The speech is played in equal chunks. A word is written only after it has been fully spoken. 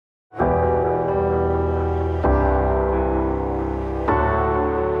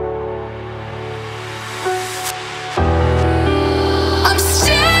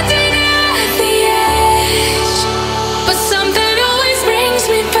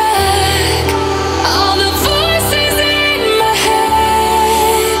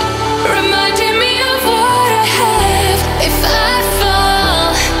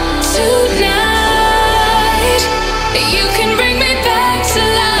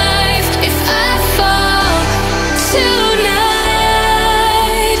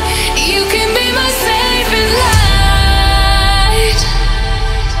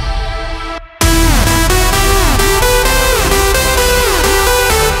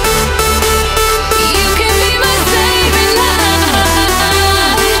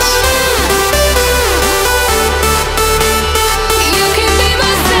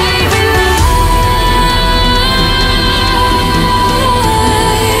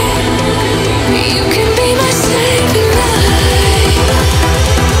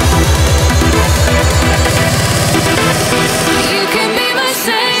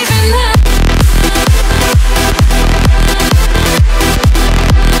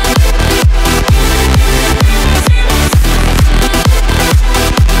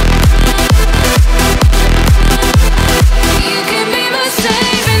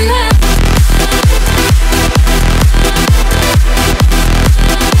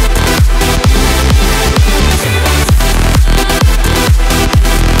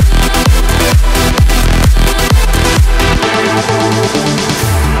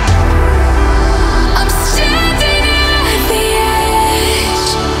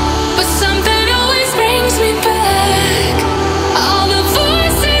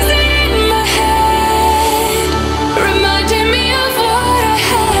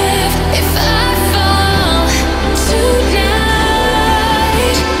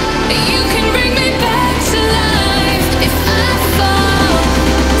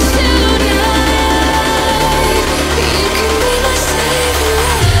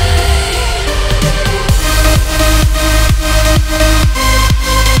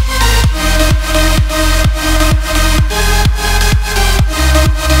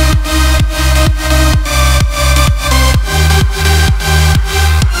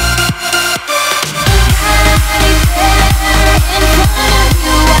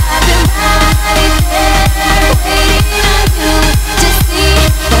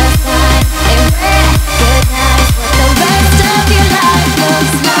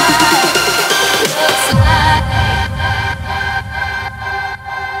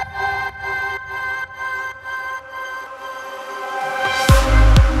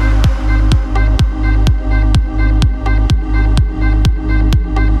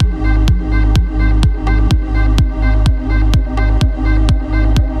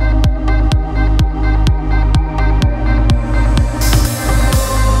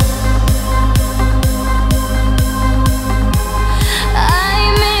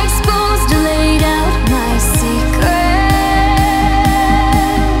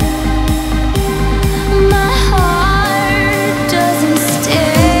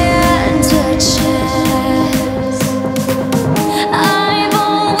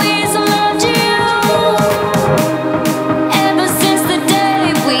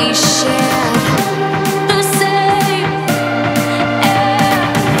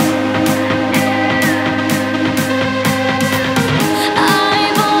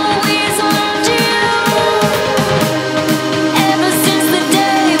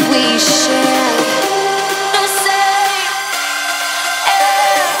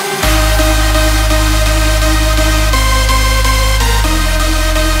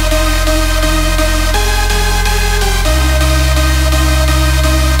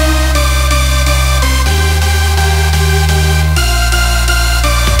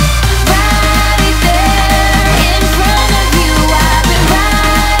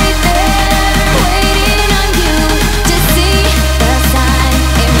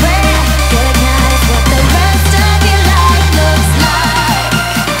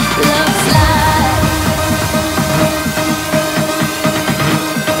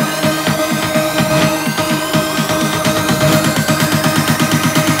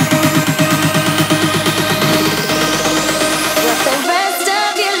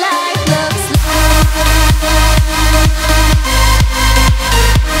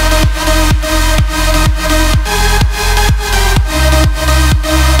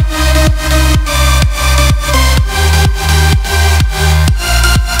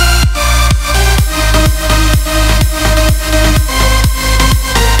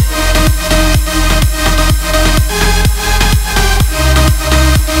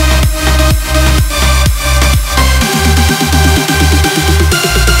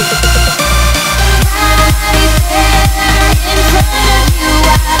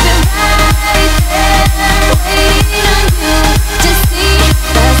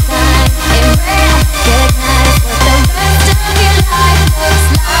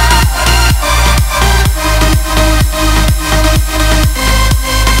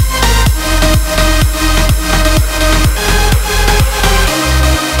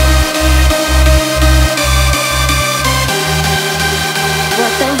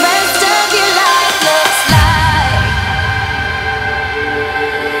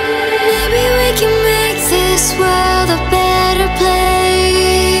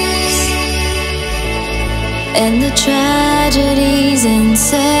and the tragedies and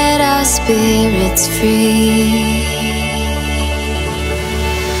set our spirits free.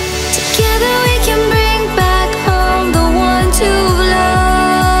 Together we can bring back home the ones who've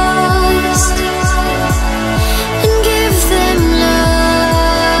lost and give them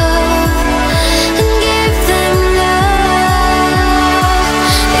love, and give them love.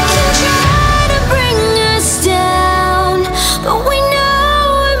 They can try to bring us down, but we know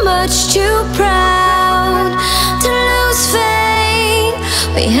we're much too proud to lose faith.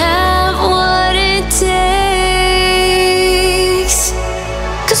 We have what it takes,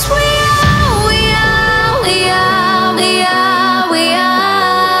 'cause we are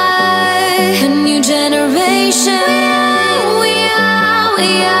a new generation. We are a new generation. We are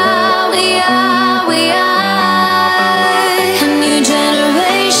a new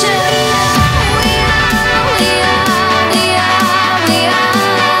generation.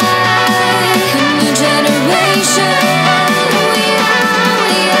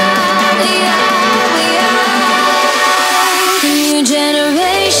 We are a new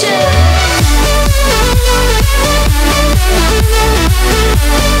generation.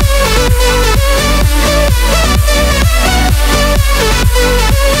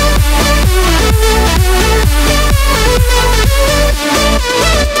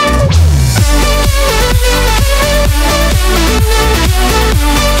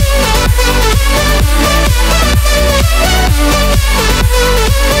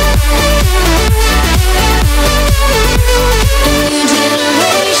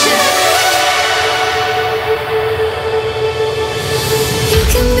 You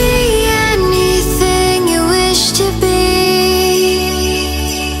can be anything you wish to be.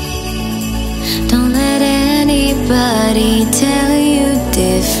 Don't let anybody tell you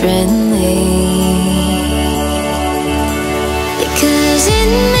differently, because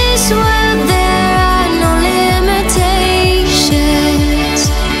in this world there are no limitations.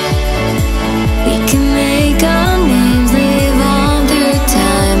 We can make our names live on through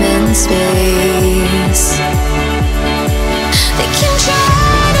time and space. They can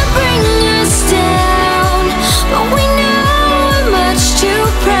try to bring us down, but we know we're much too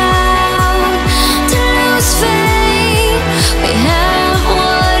proud to lose faith. We have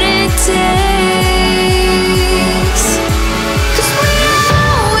what it takes, 'cause we are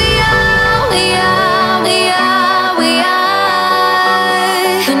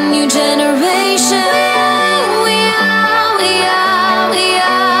a new generation. We are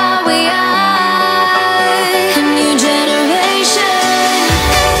a new generation.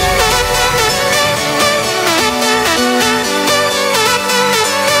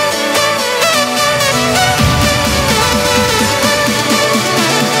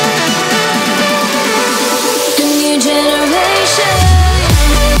 A new generation.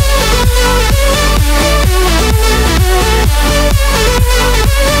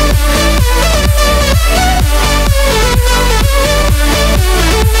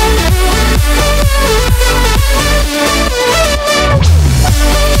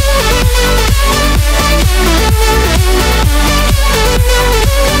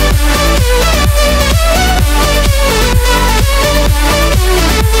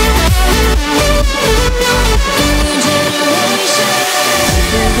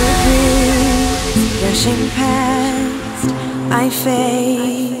 Rushing past, I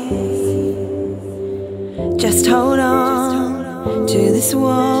face. Just hold on to this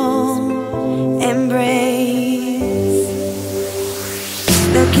warm embrace.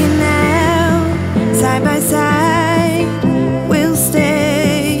 Looking out, side by side, we'll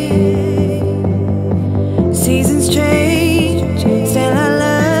stay. Seasons change, still our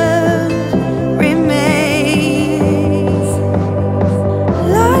love remains.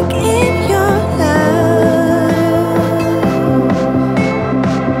 Lock in your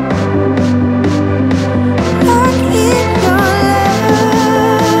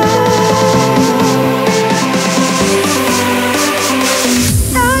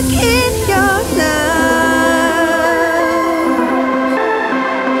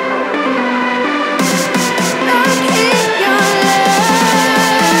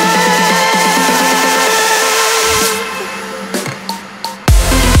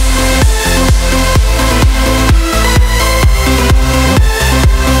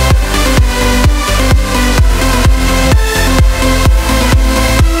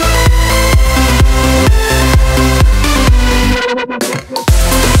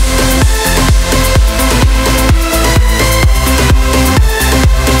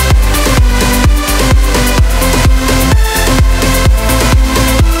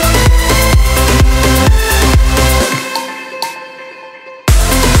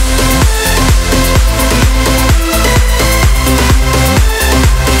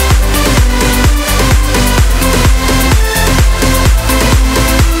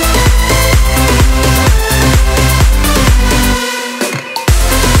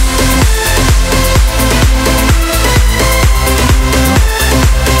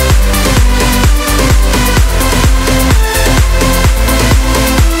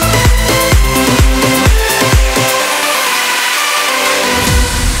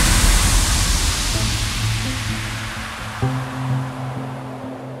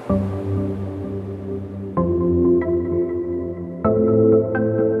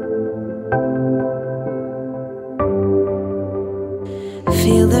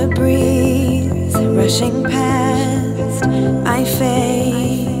Feel the breeze rushing past my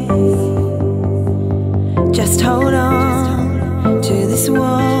face. Just hold on to this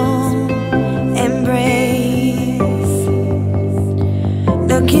warm embrace.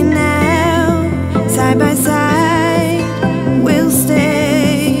 Looking out side by side, we'll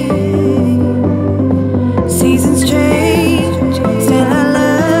stay. Seasons change, still our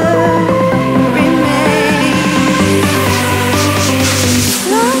love remains.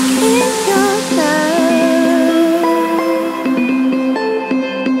 Lock in your love.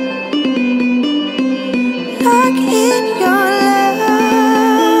 Lock in your love.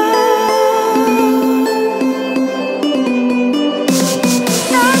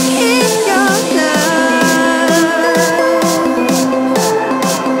 Lock in your love.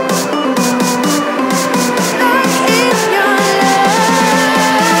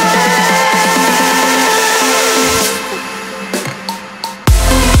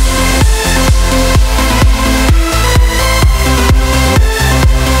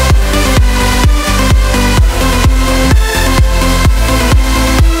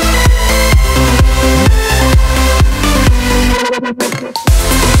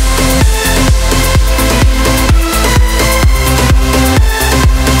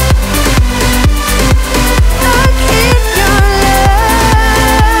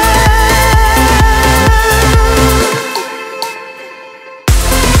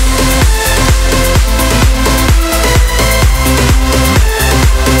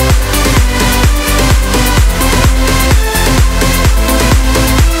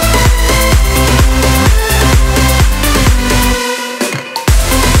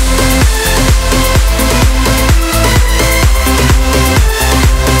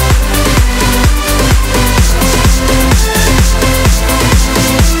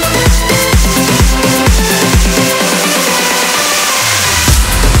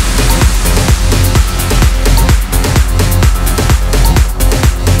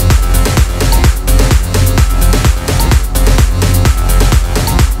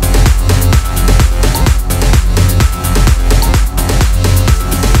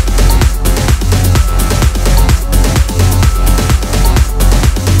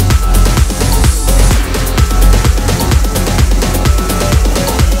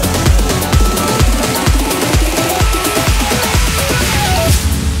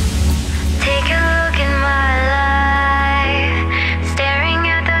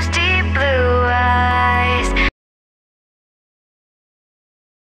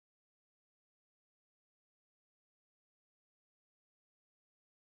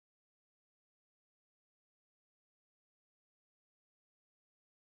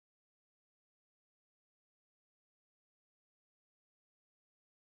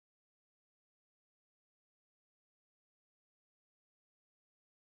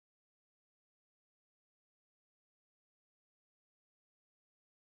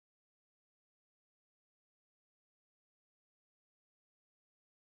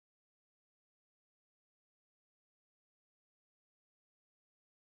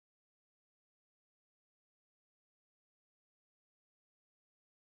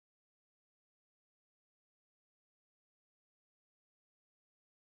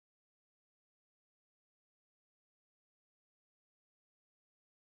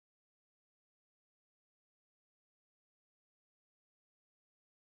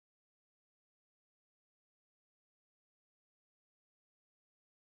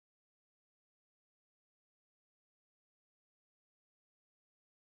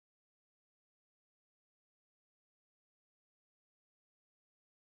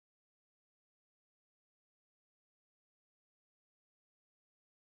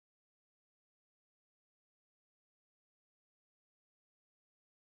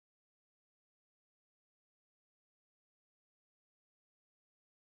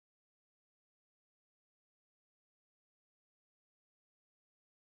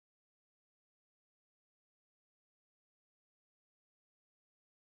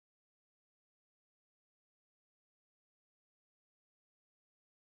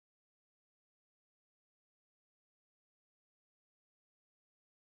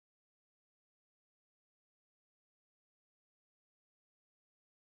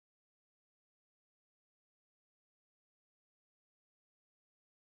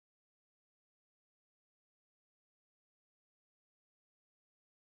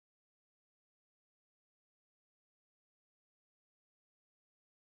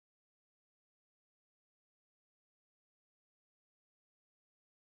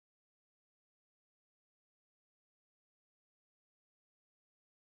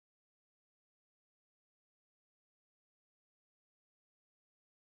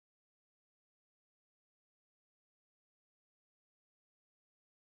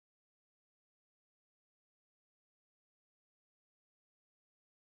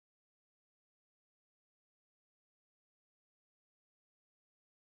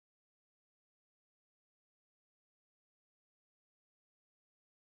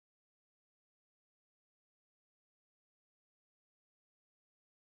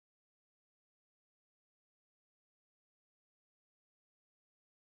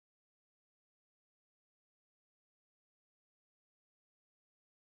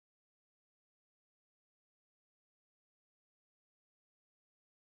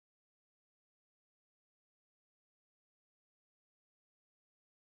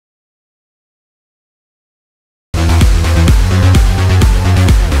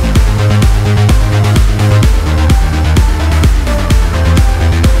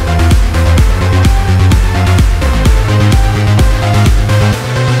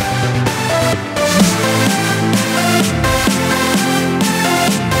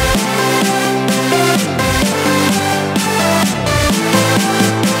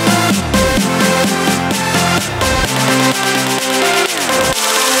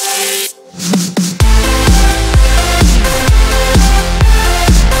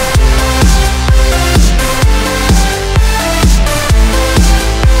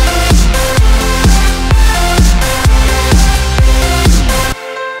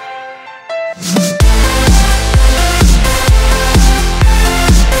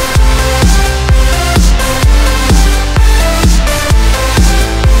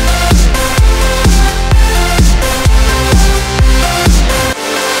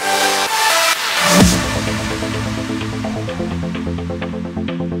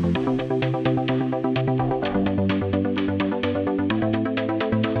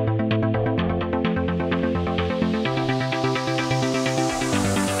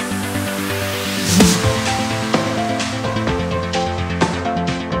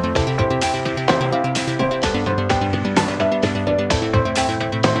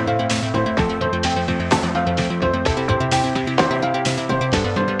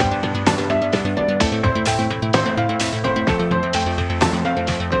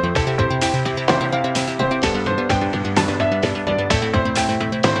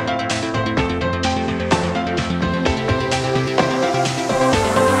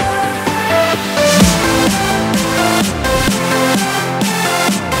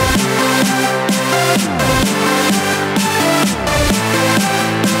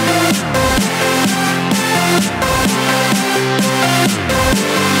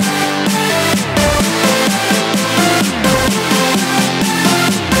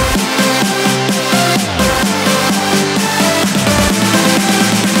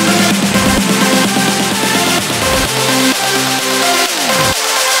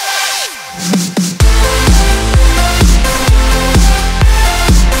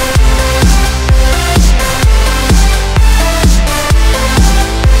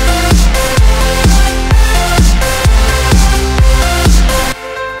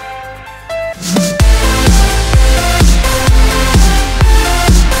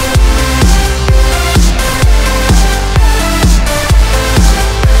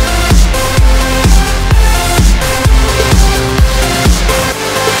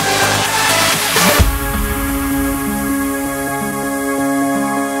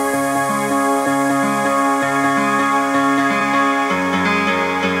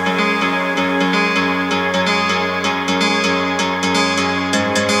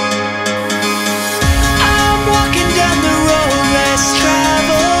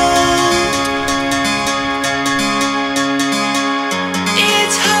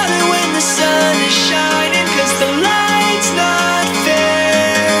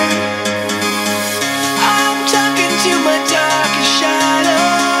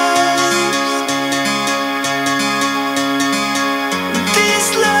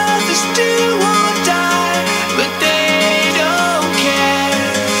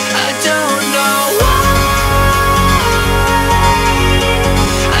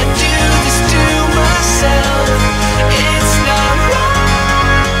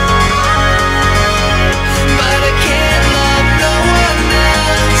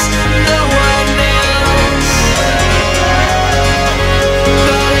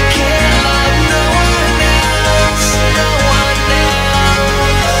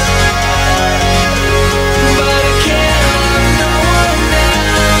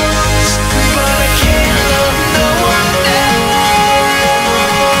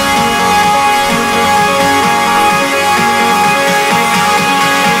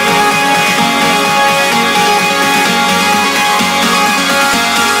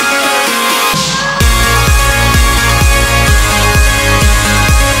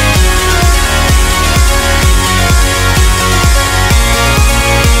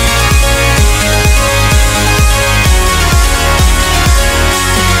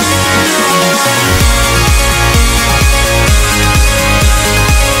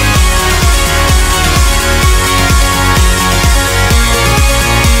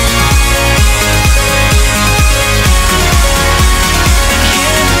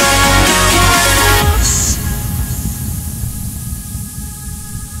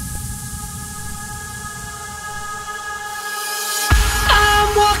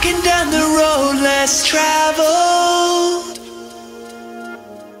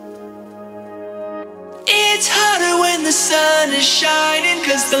 It's harder when the sun is shining,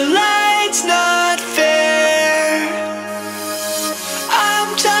 'cause the light's not fair. I'm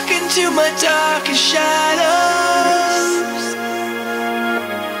talking to my darkest shadows.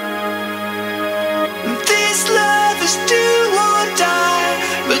 This love is do or die,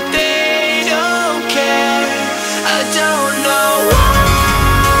 but they don't care. I don't know why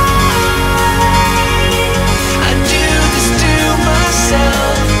I do this to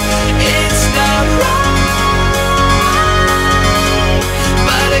myself. It's not right,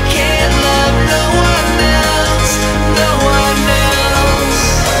 but I can't love no one else, no one else.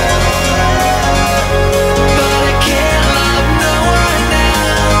 But I can't love no one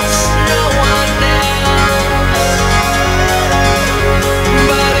else, no one else.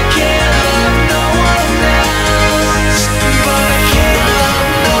 But I can't love no one else. But I can't love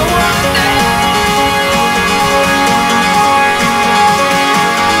no one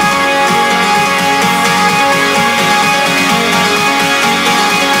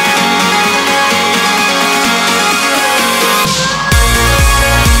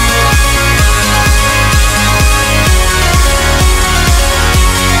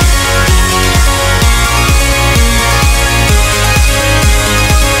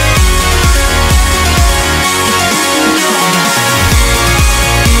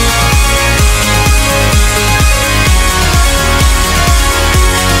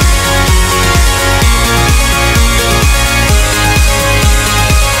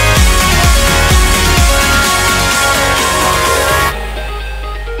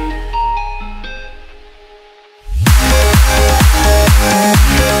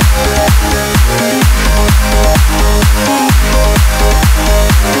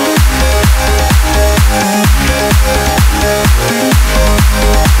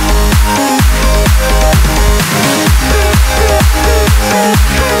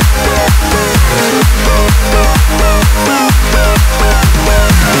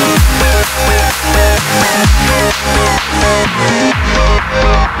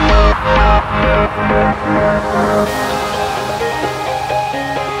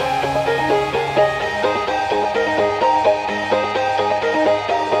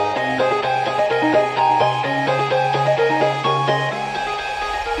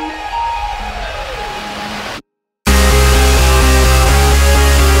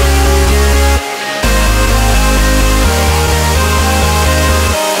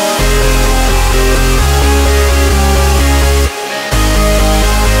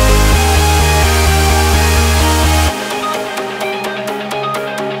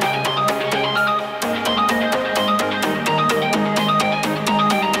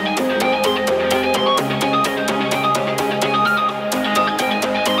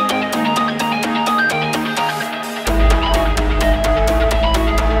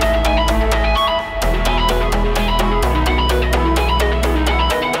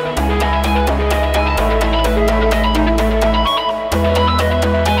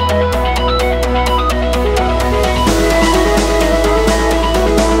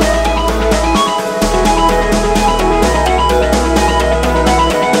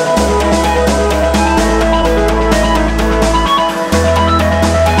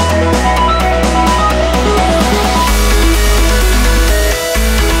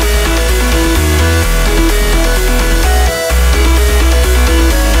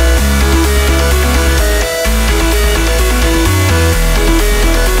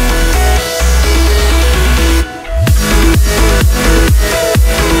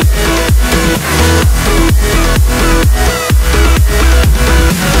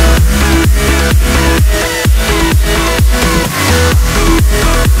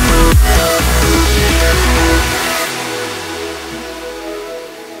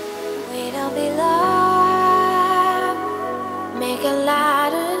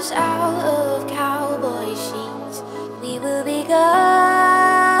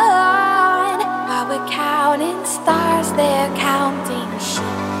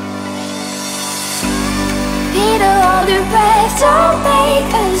Don't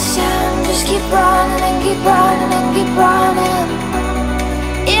make a sound, just keep running and keep running and keep running.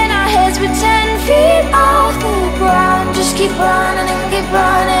 In our heads we're 10 feet off the ground. Just keep running and keep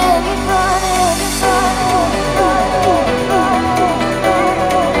running, keep running, keep running, keep running.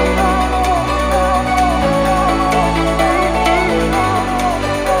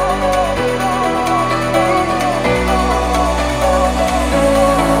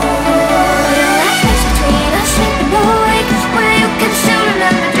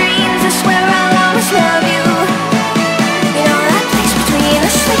 Love you, you know that place between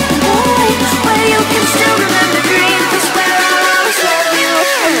us, sleeping boy, where you can still remember dreams. That's where I'll always love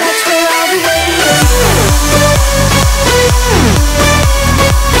you.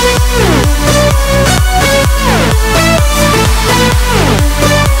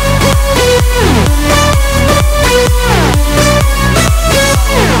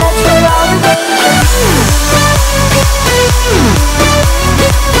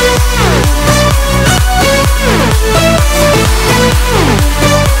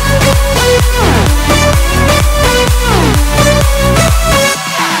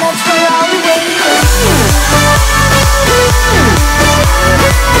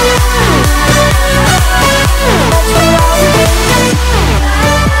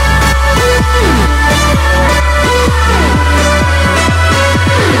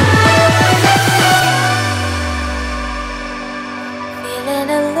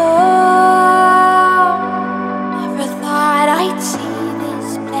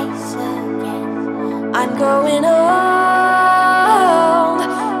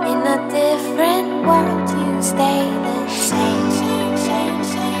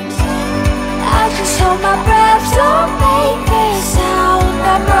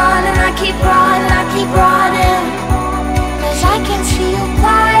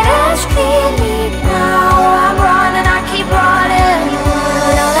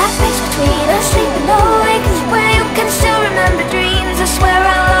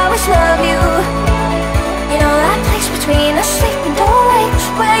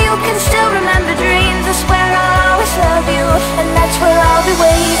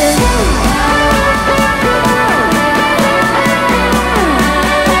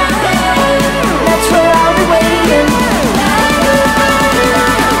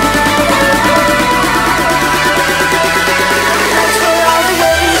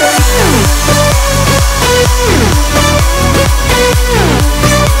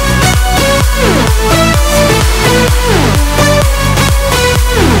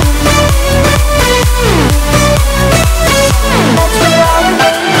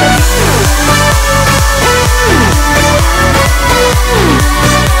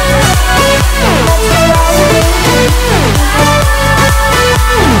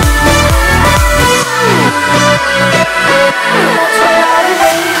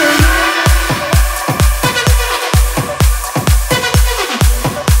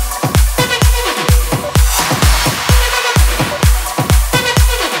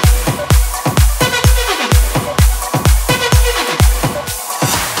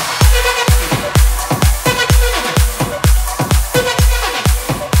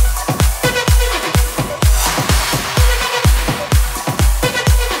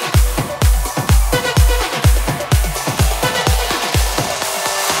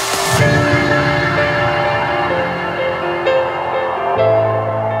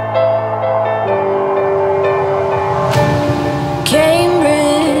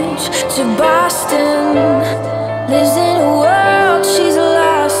 to Boston, lives in a world she's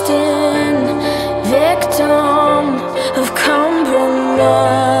lost in, victim of compromise.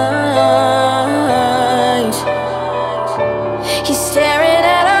 He's staring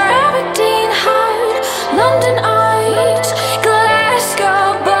at her Aberdeen heart, London eyes, Glasgow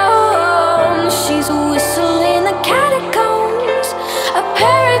bones. She's whistling the catacombs, a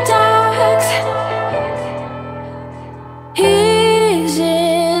paradox. He's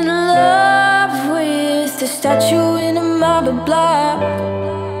in love with the statue in a marble block.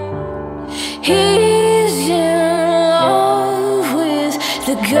 He's in love with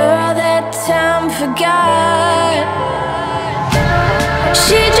the girl that time forgot.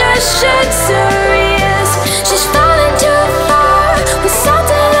 She just shakes her ears. She's falling too far with salt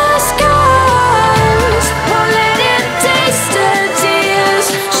in her scars. Won't let him taste her tears.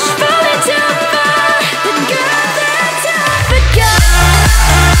 She's falling too far. The girl that time forgot.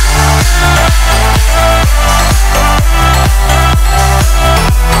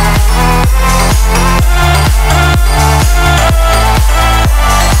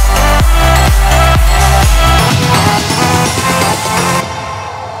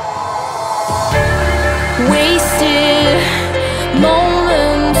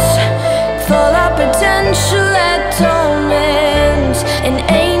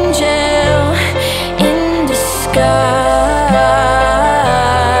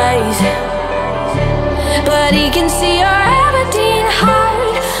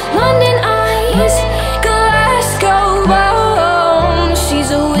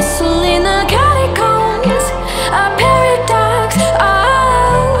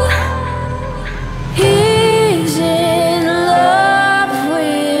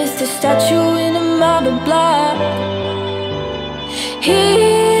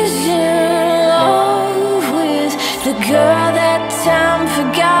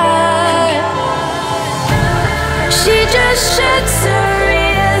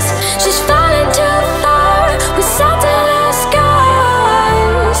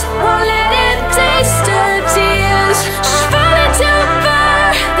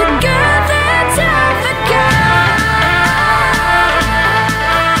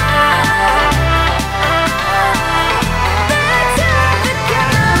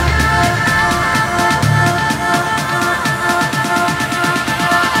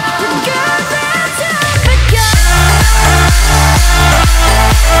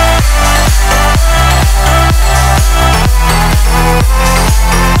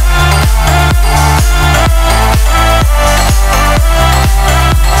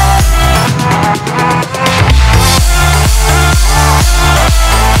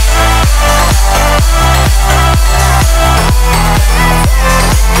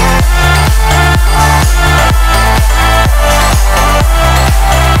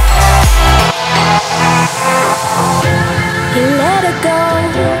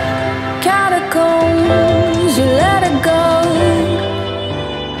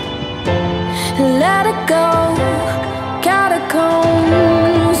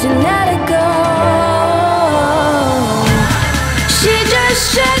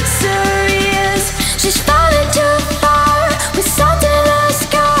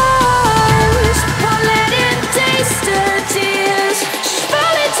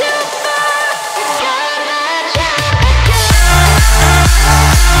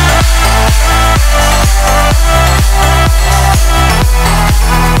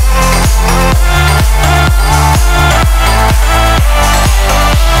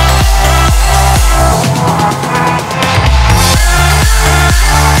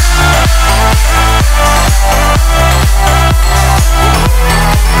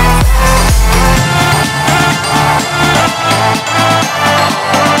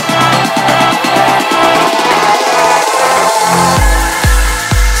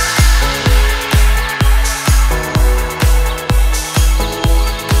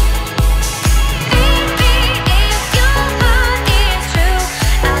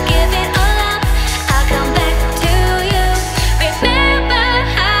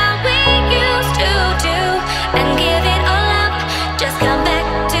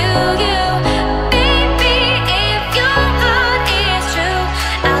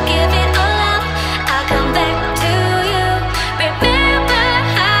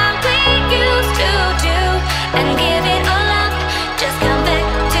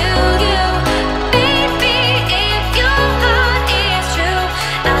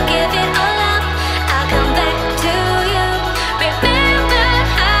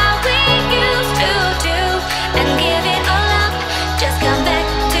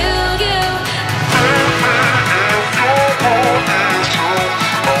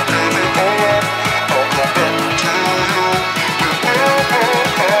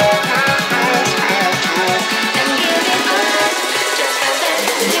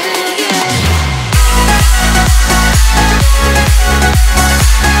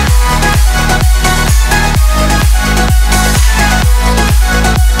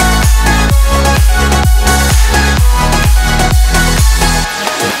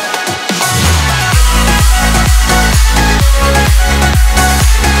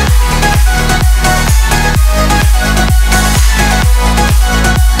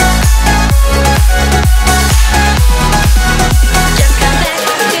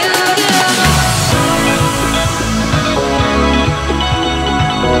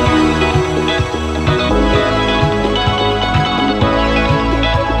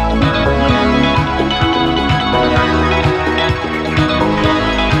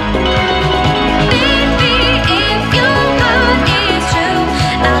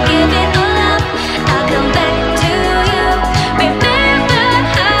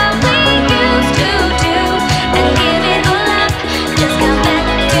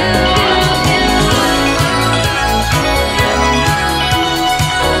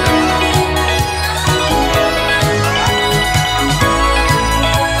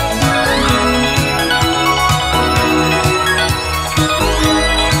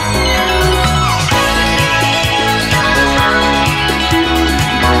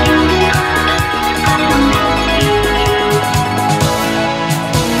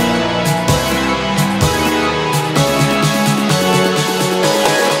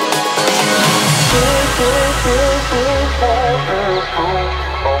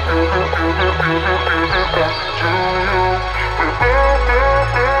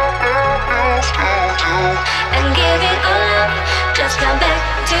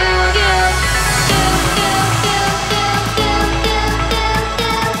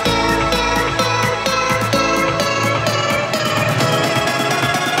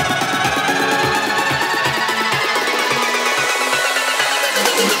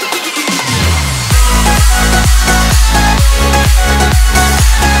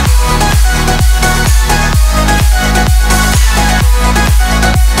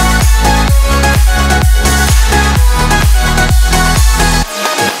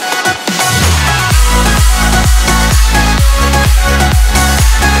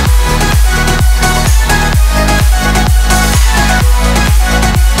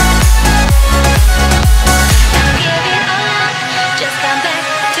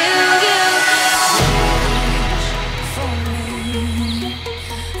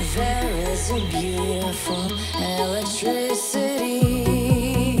 so beautiful. Electricity,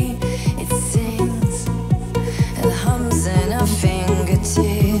 it sings and hums in our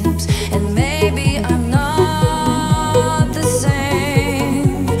fingertips. And maybe I'm not the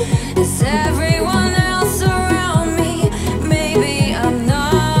same as everyone else around me. Maybe I'm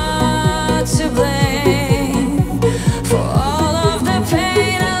not to blame for all of the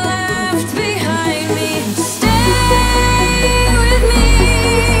pain I left behind me. Stay with me,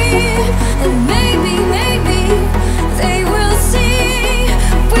 and maybe they will see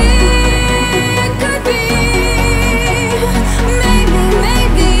we could be.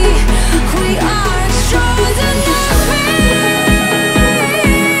 Maybe we are chosen to be.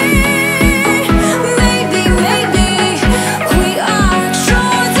 Maybe we are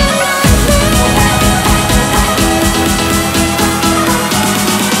chosen to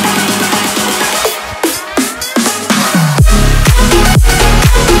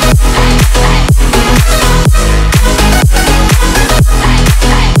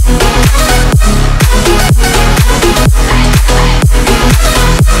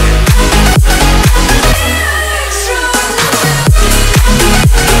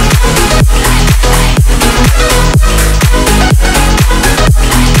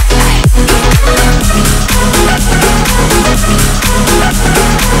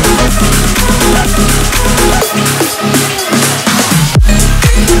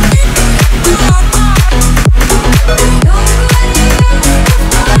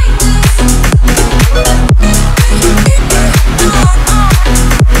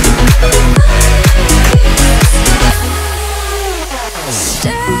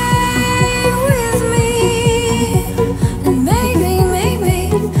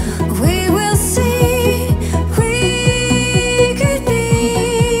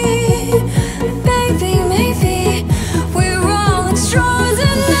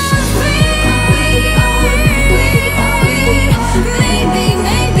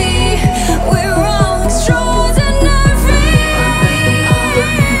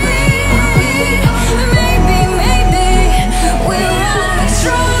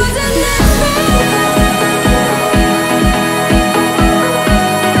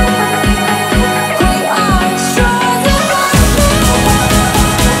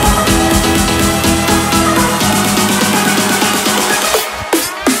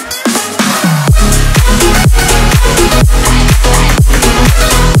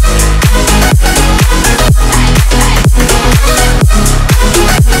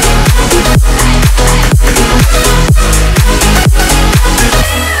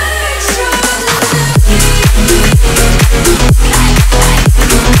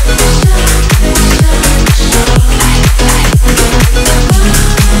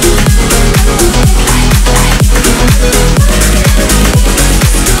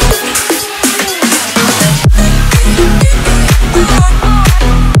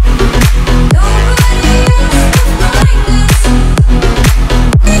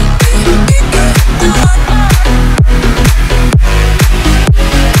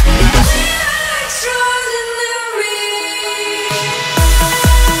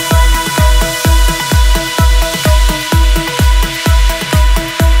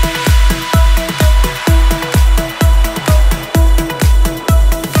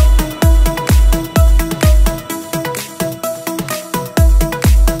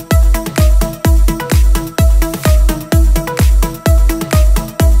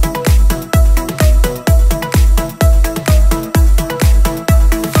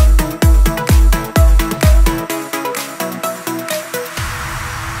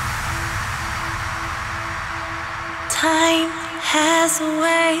Time has a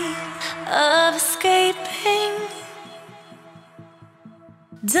way of escaping.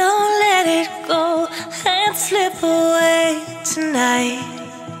 Don't let it go and slip away tonight.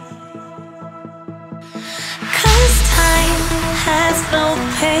 'Cause time has no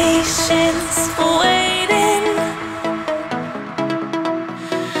patience for waiting.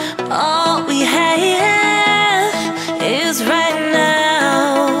 All we have is right now.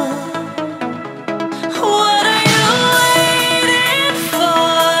 What are you waiting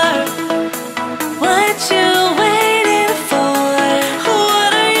for? What you waiting for?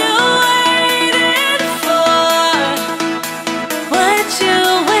 What are you waiting for? What you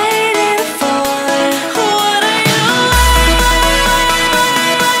waiting for? What are you waiting for?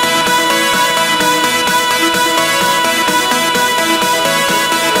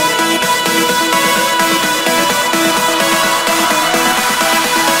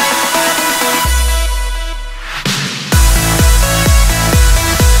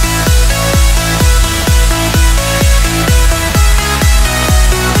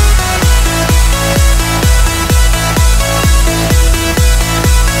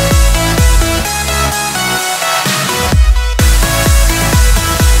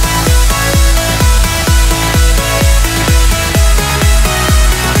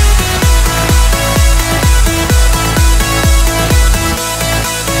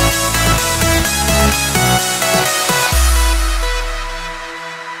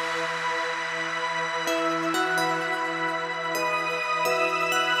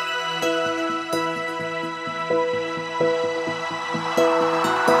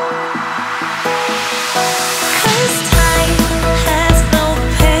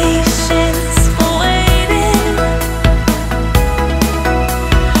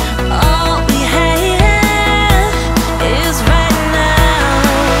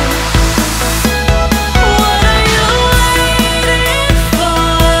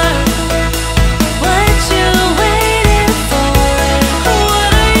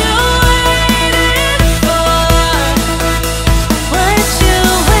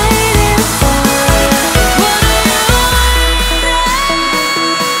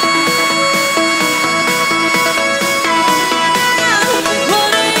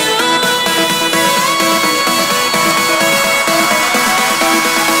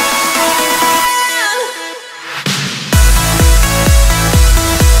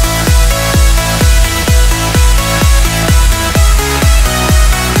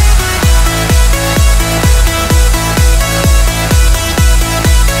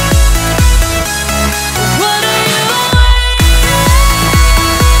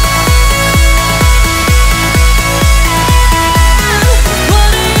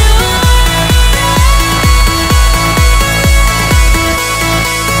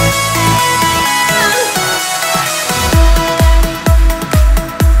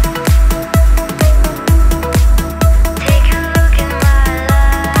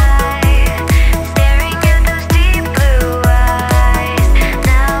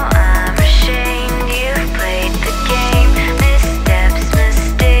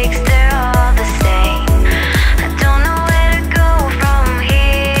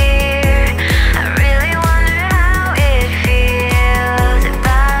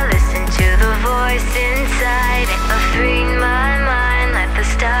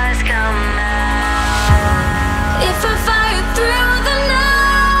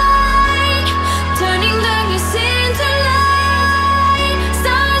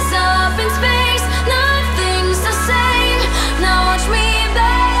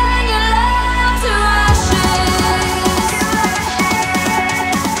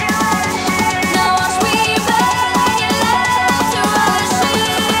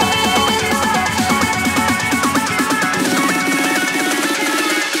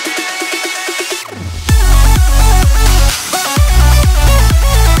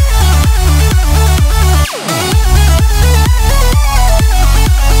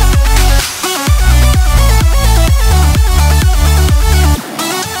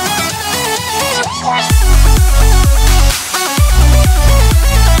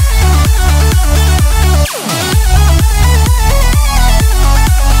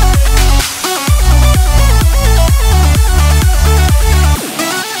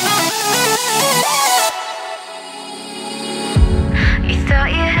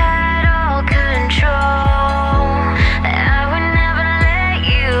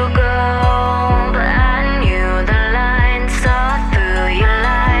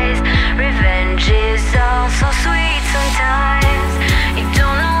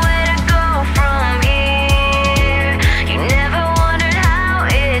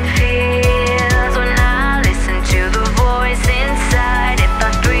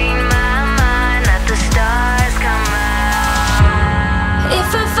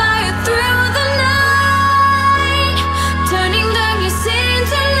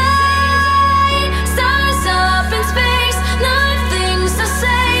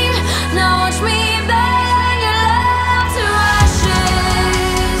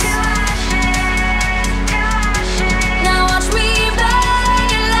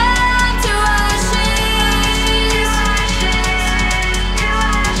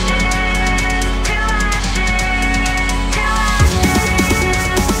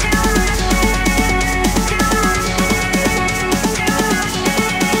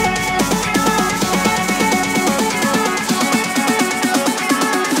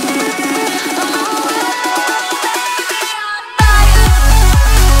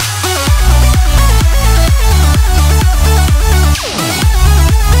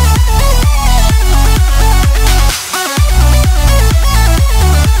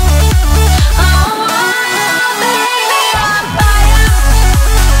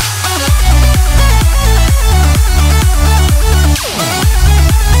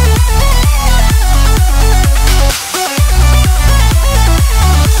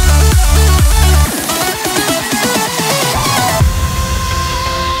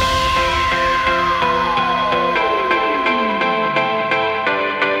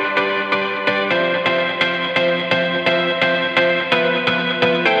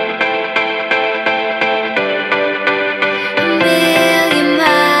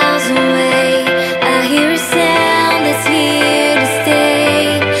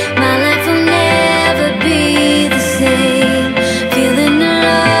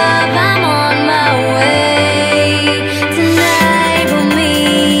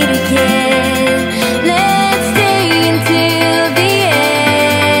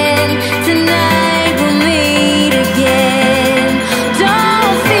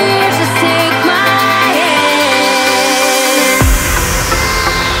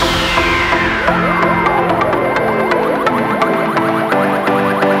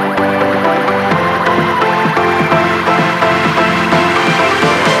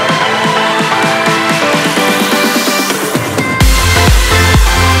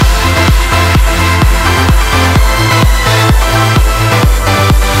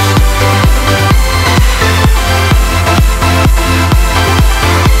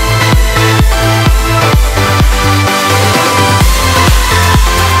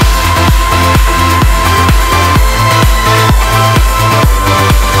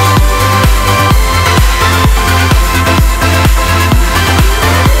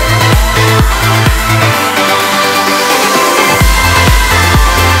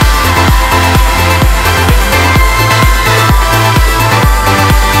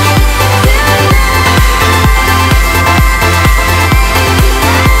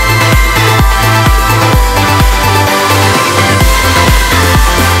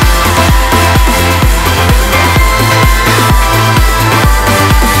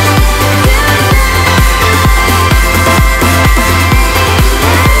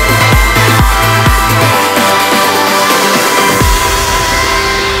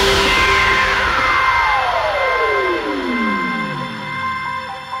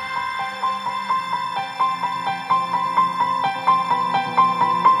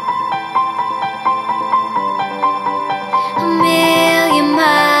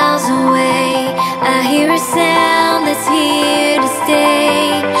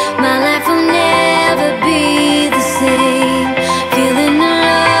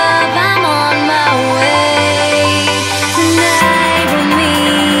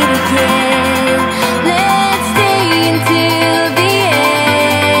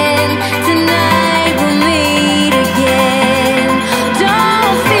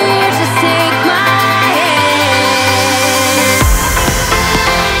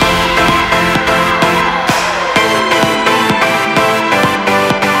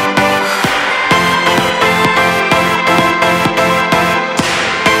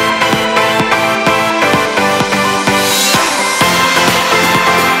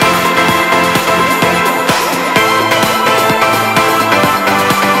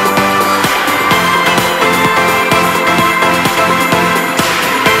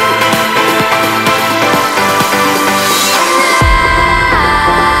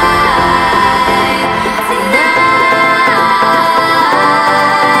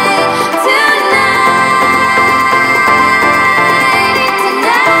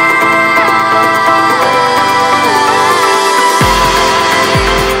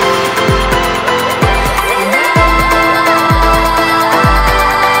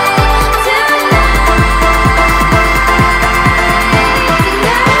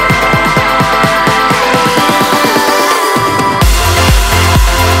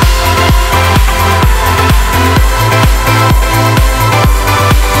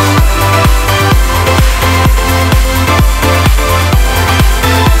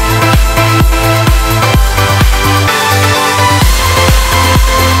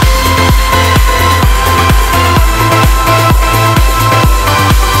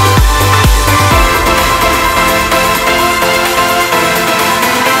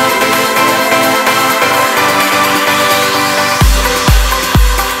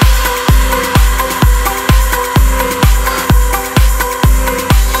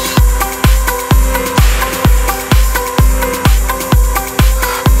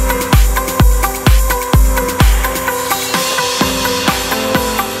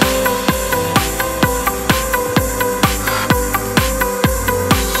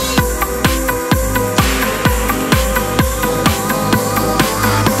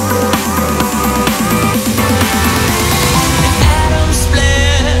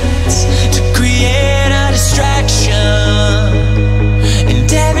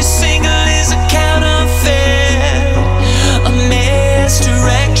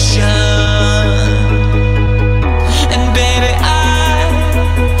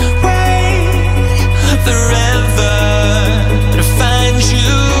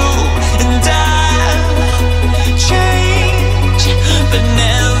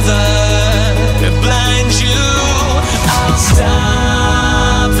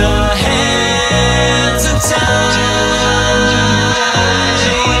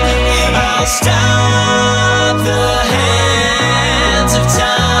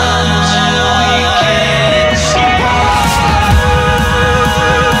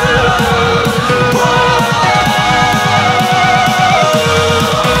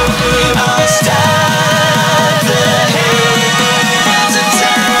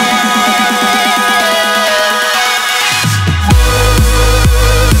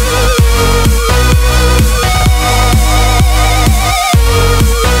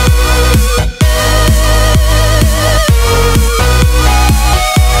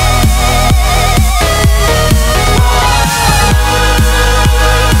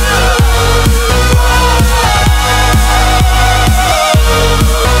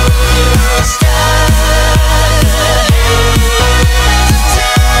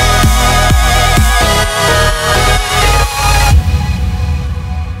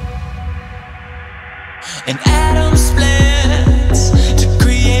 An atom splits to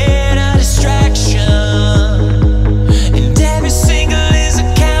create a distraction, and every single is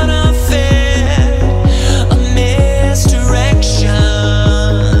a counterfeit, a misdirection.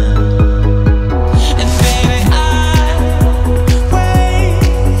 And baby, I wait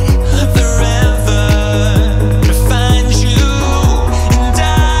forever to find you, and I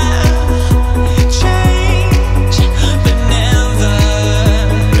change, but never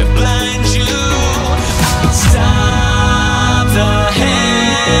to blind you. I'll stop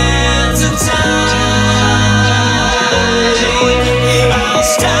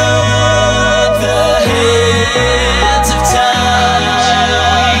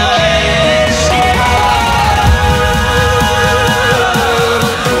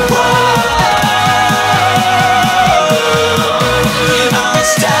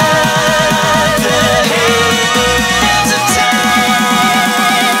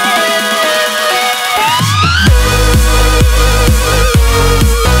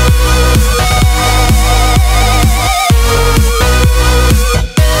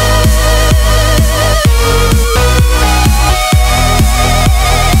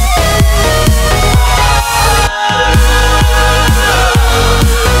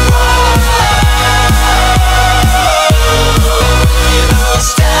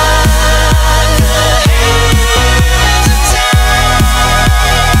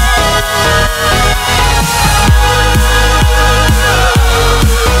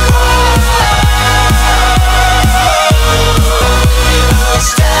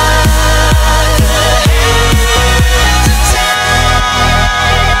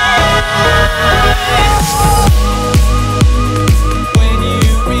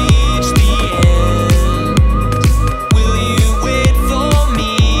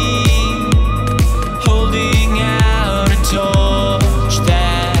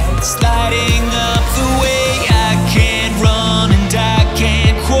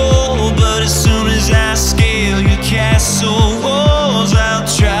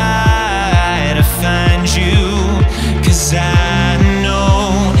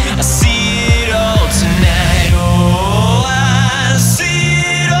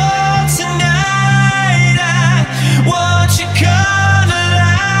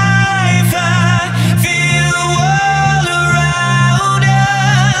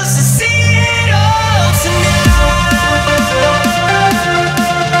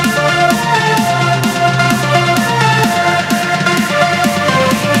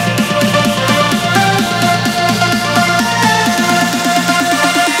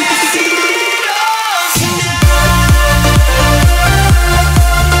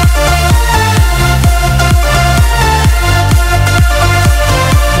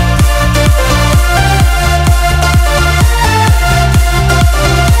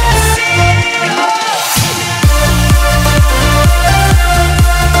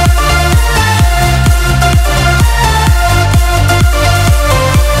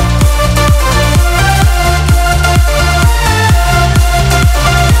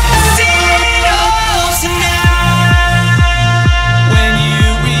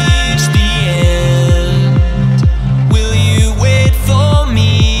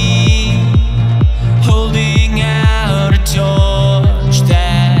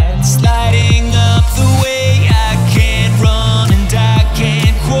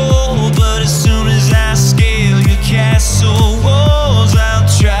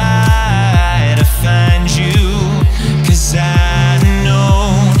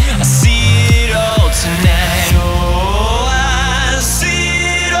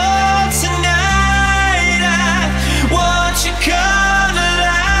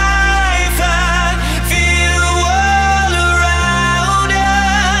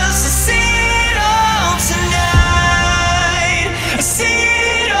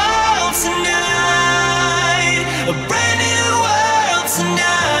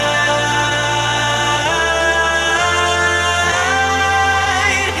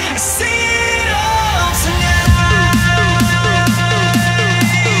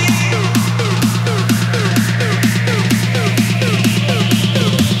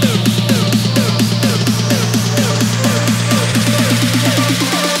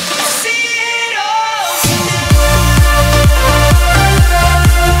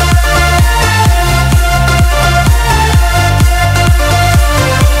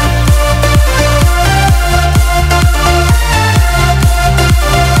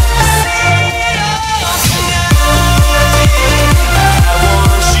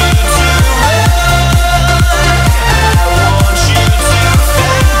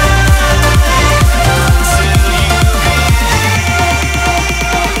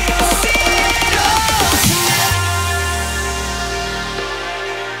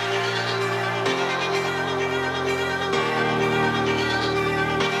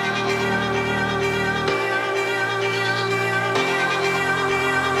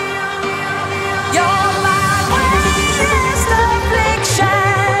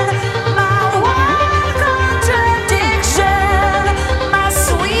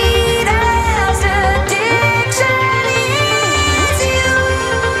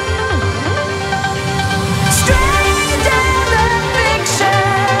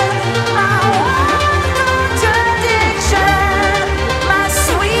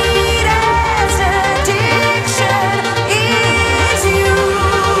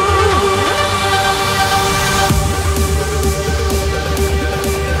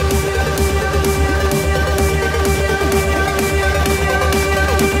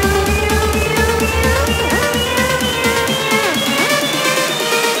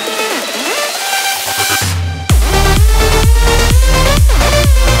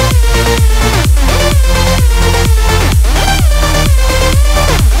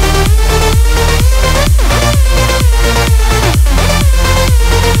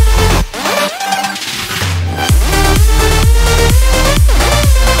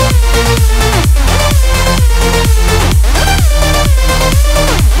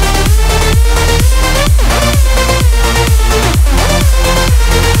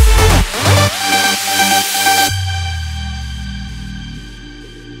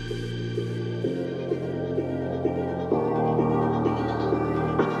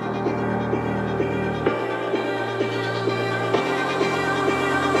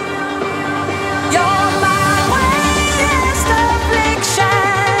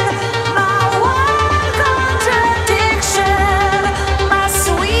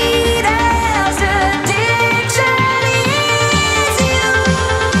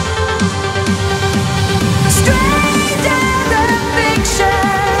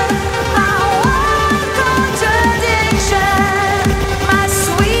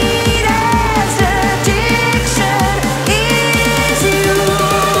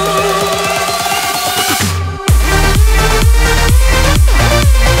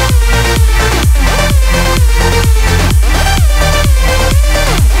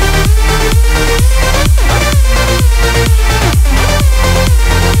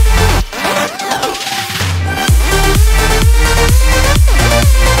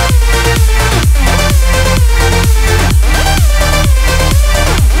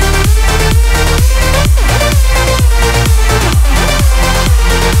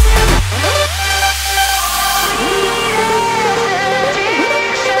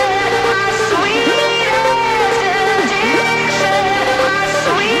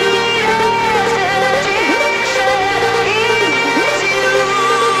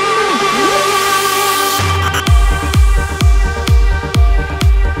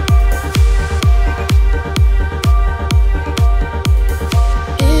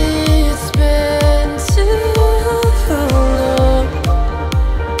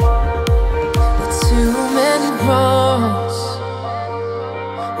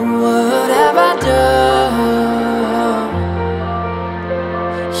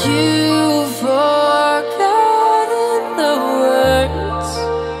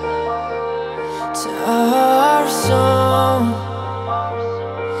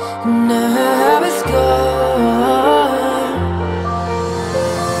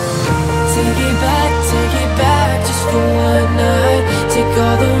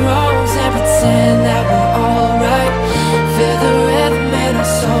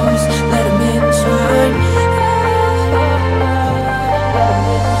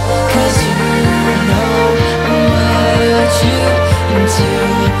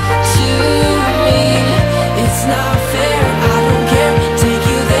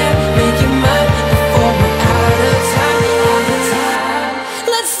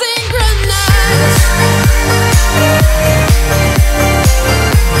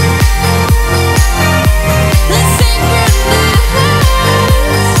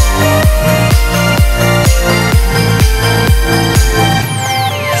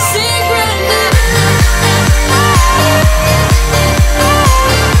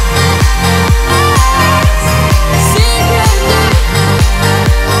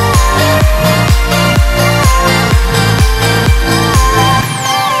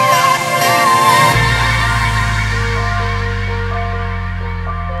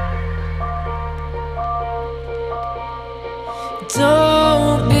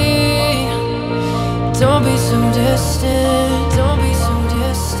distant, don't be so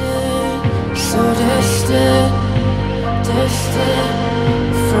distant, so distant,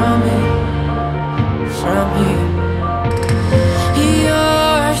 distant from me, from me.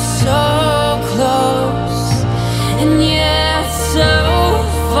 You're so close, and yet so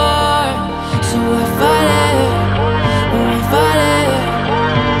far. So I fight it, I fight it,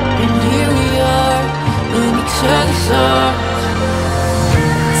 and here we are in each other's arms.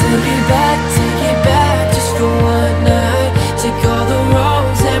 Take it back, just for one night. Take all the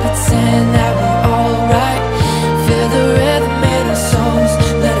wrongs and pretend that we're alright. Feel the rhythm in our souls,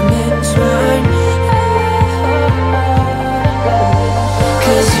 let them entwine.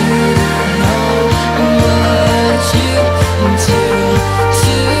 'Cause you know what you do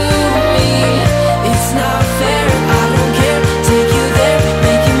to me. It's not fair, I don't care. Take you there,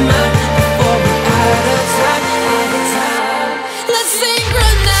 make it mine before we're out of time, out of time. Let's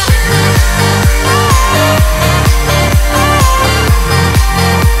synchronize.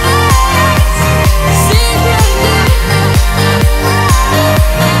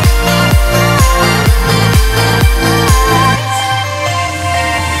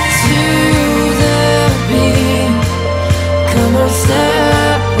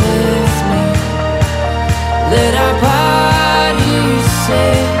 Step with me, let our bodies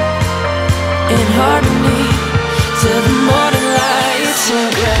sing in harmony till the morning light.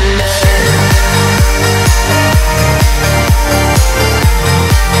 Synchronize.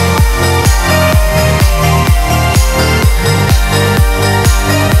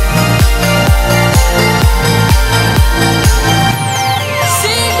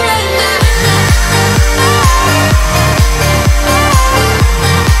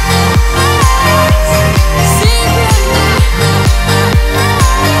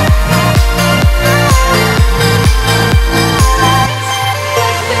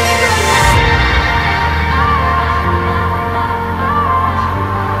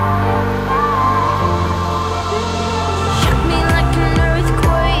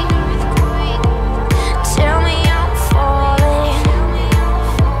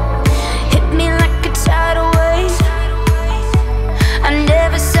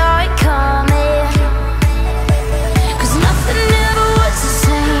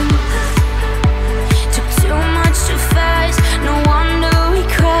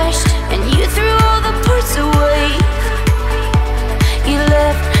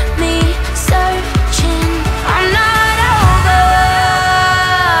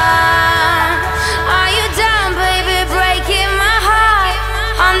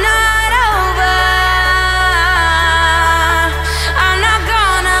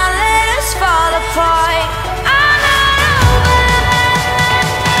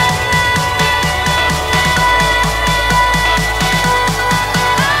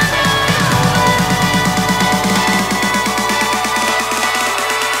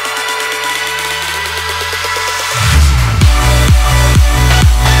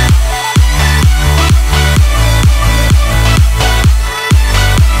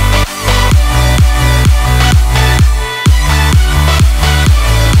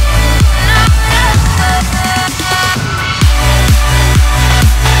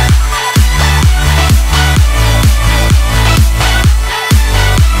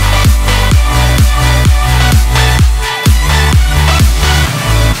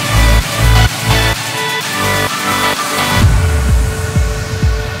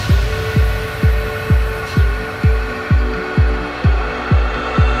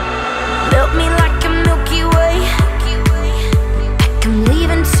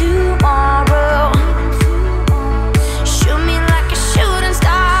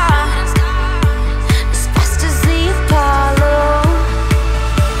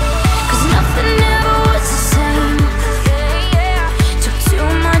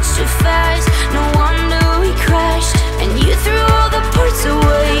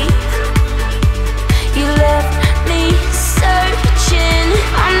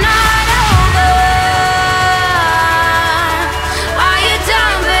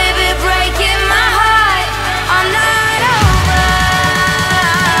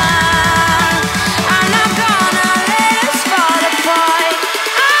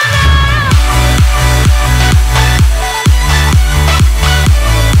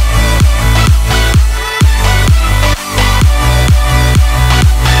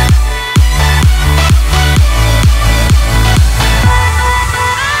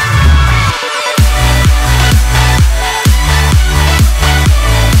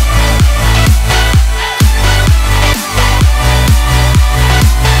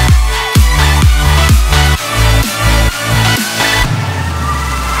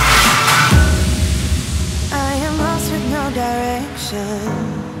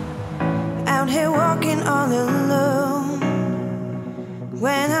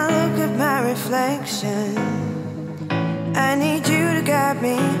 When I look at my reflection, I need you to guide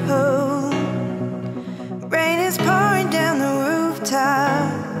me home. Rain is pouring down the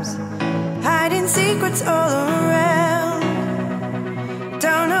rooftops, hiding secrets all around.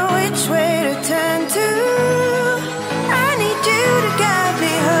 Don't know which way to turn to. I need you to guide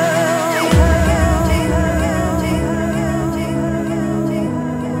me home.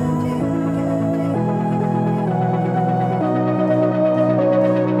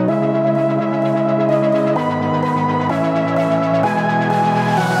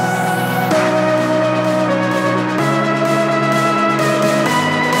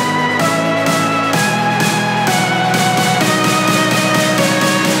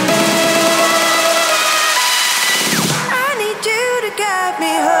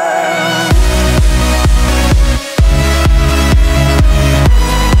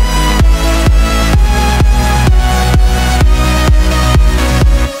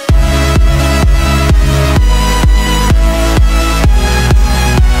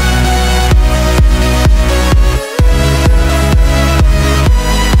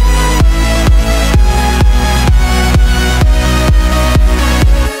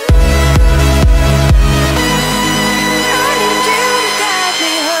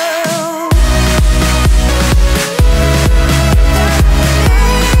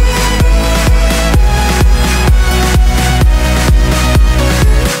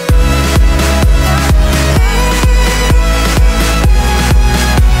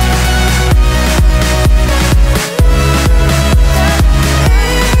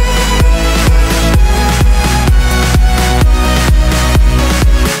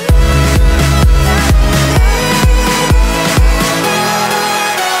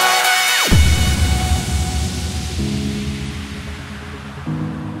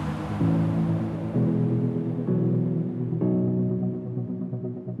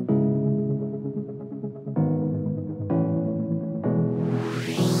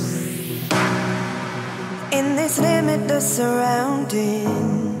 In this limitless surrounding,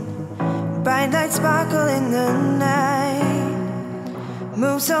 bright lights sparkle in the night.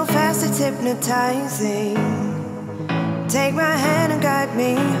 Move so fast it's hypnotizing. Take my hand and guide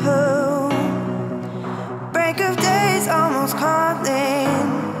me home. Break of day is almost calling.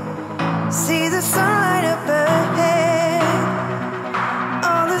 See the sunlight up ahead.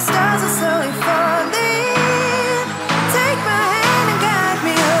 All the stars are slowly falling. Take my hand and guide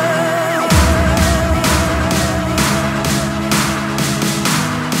me home.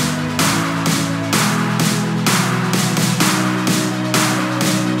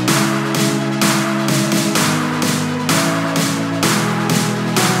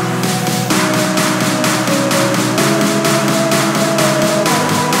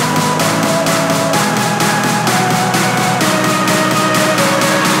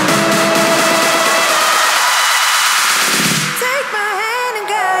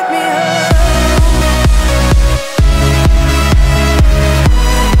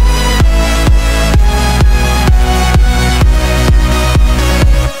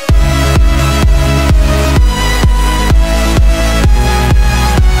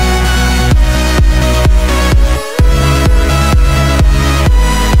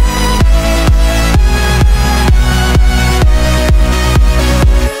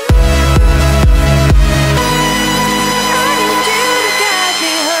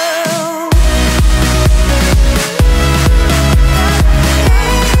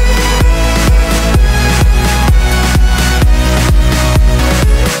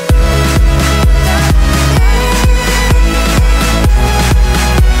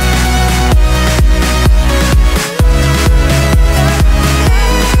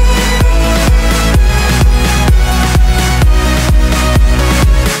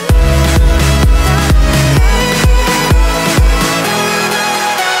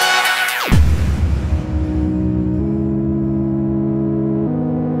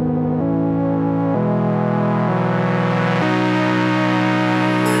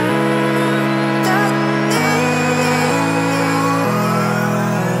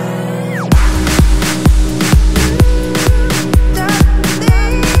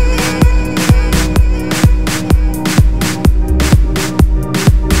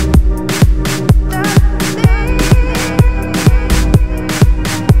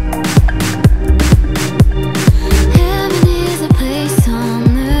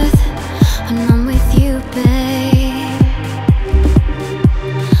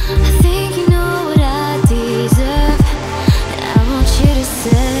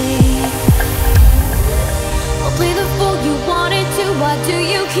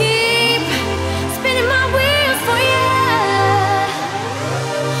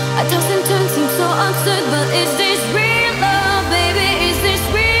 I toss and turn, seem so absurd, but is this real love, baby? Is this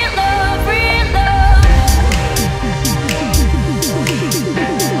real love, real love?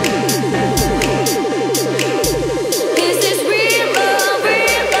 Is this real love,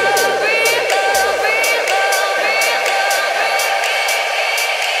 real love, real love, real love, real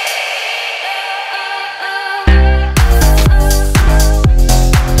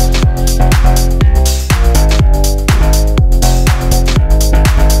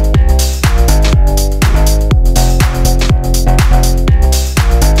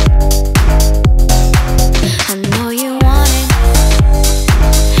I know you want it,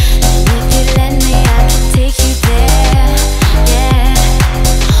 and if you let me, I can take you there. Yeah,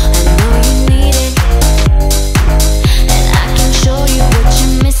 I know you need it, and I can show you what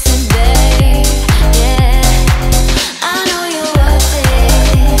you're missing, babe. Yeah, I know you're worth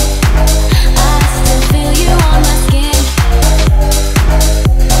it. I still feel you on my skin.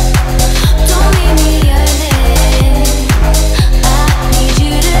 Don't leave me yearning. I need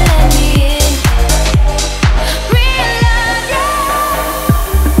you to let me in. Real love, yeah.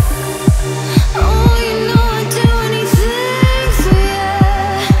 Oh, you know I'd do anything for you.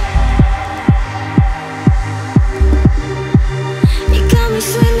 You got me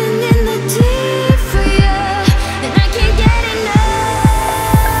swimming in the deep for you, and I can't get enough.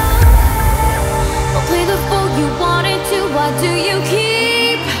 I'll play the fool you wanted to. Why do you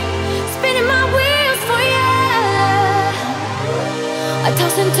keep spinning my wheels for you? I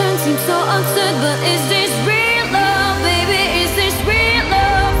toss and turn, seem so absurd, but is this real love, baby? Is this real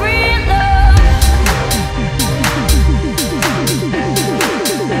love, real love?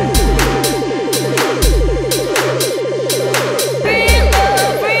 Real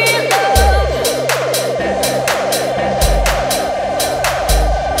love, real love.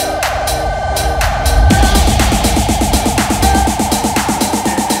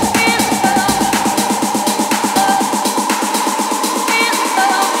 Real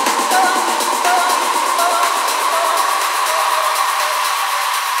love.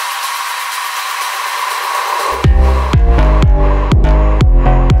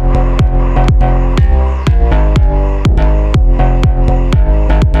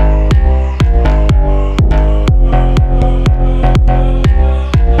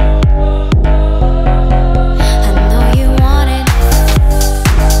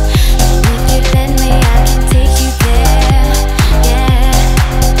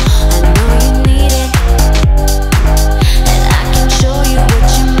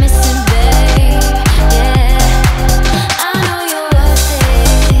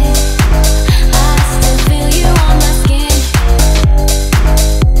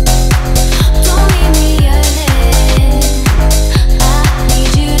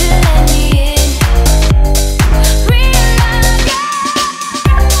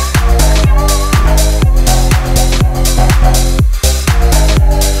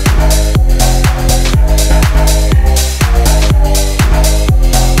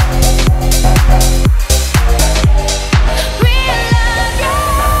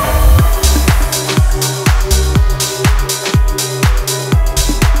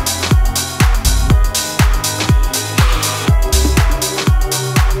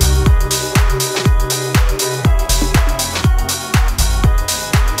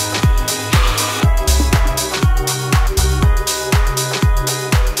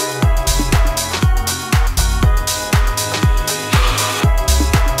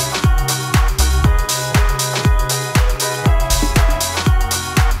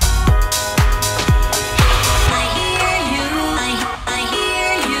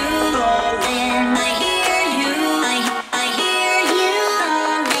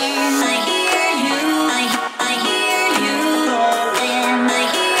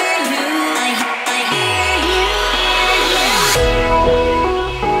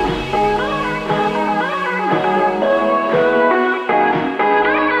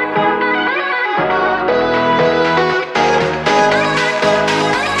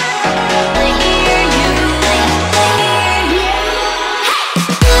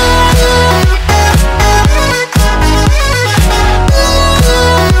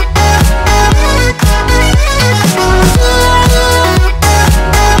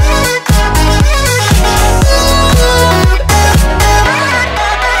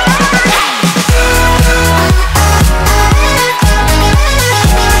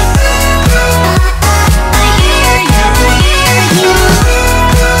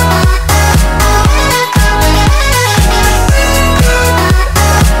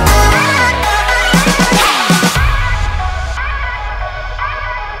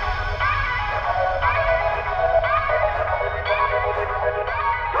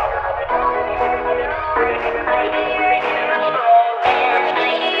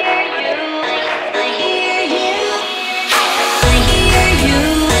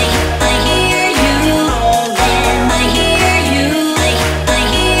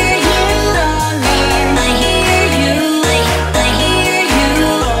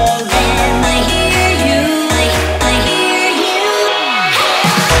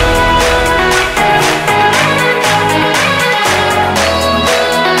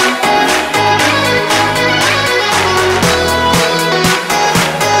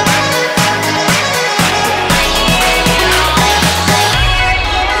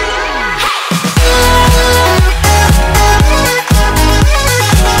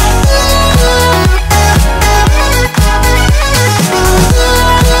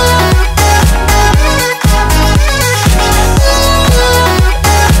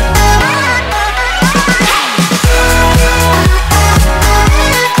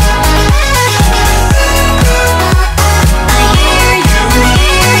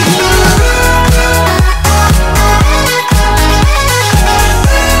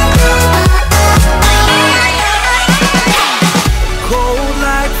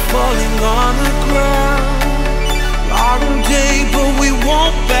 like falling on the ground. Long day, but we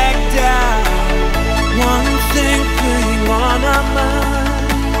won't back down. One thing playing on our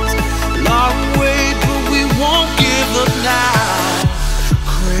minds. Long way, but we won't give up now.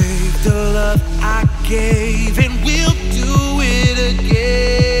 Crave the love I gave, and we'll do it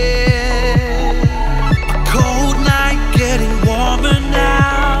again. A cold night getting warmer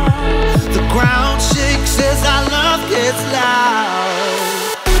now. The ground shakes as our love gets loud.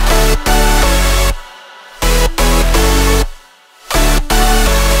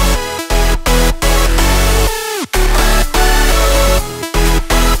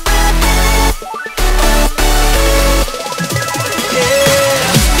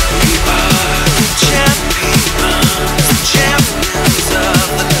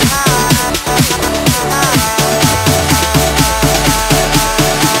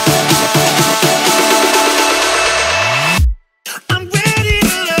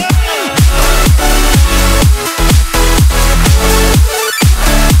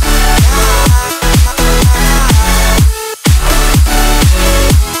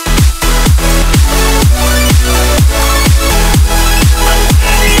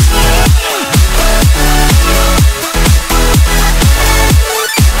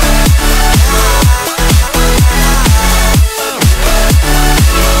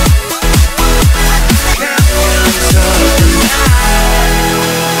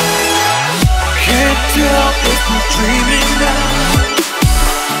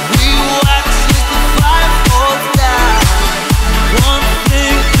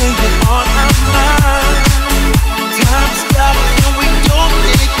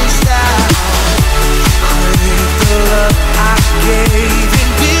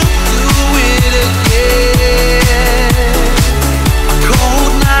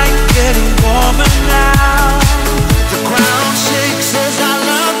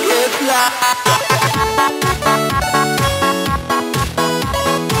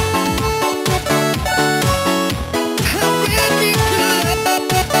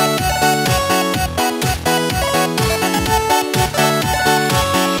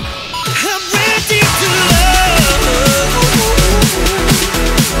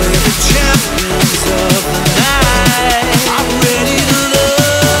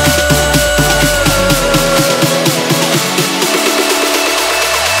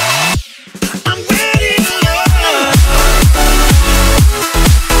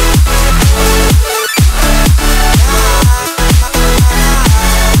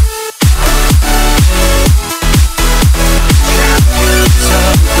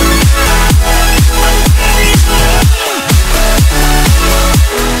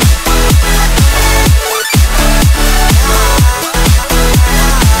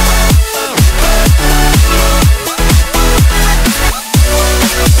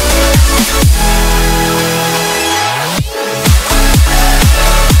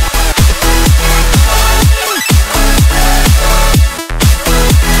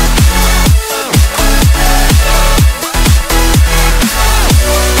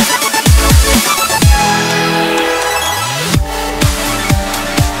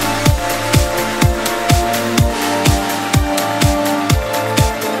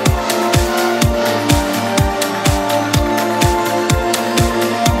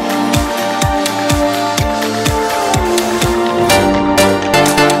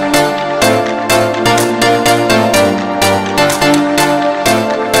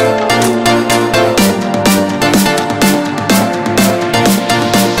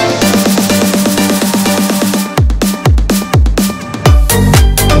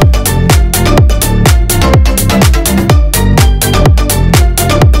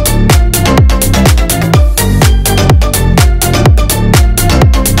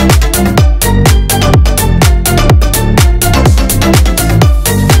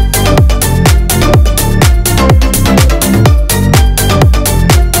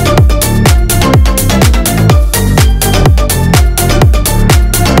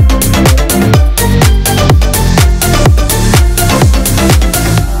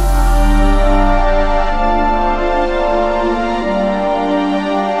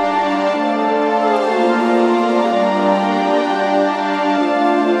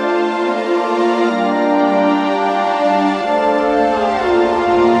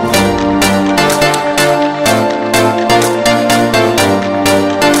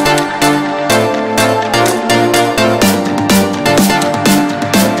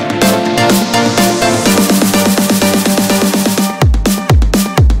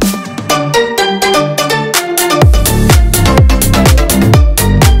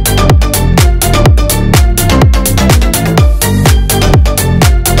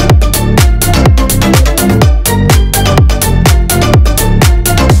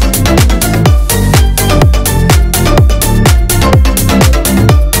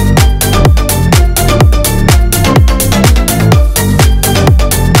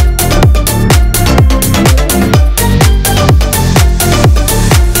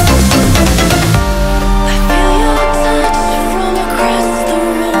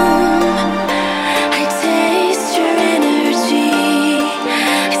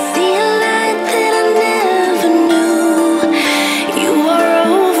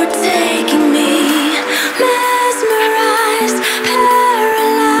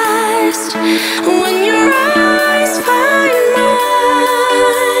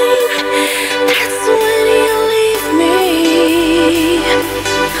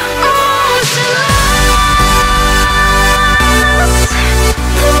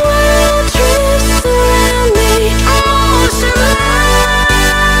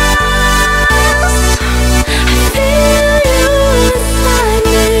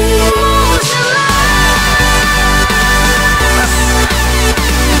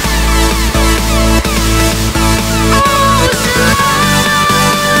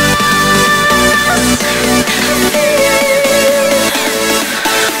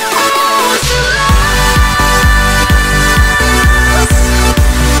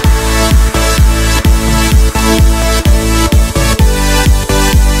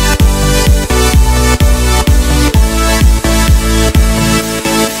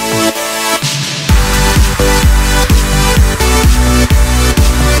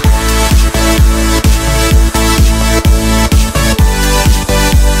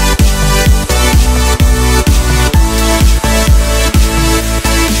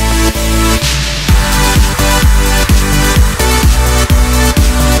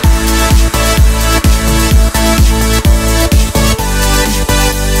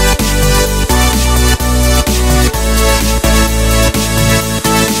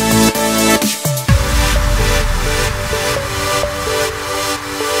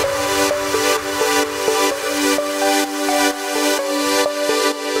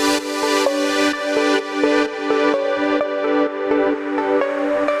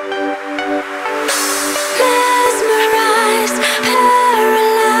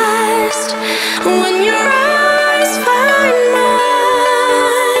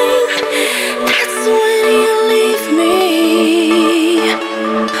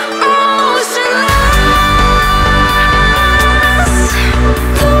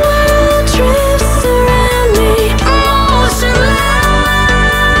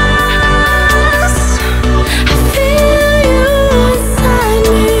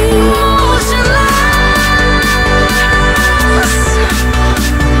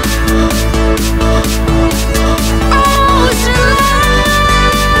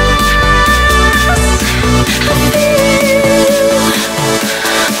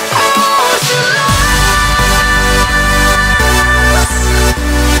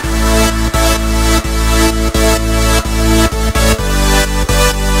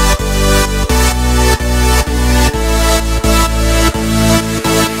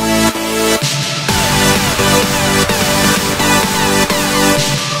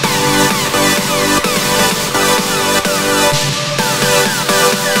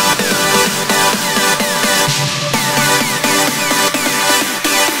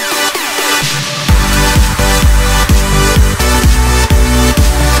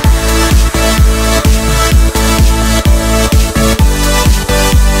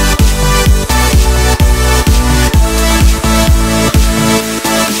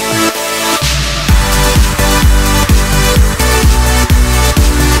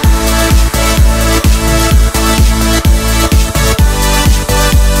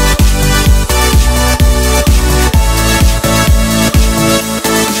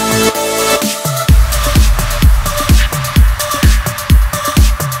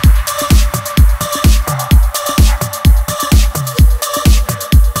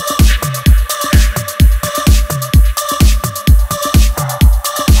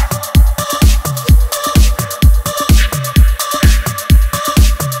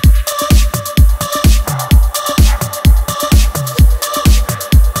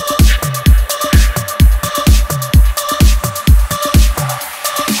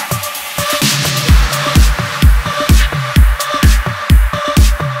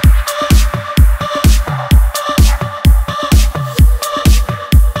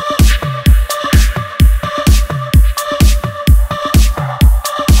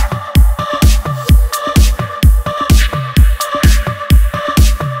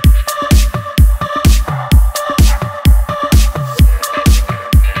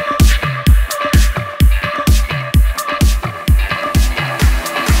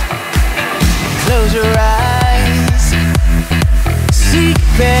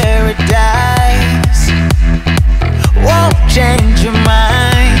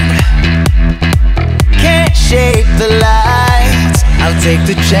 take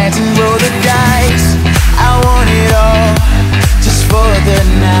the chance and roll the dice. I want it all, just for the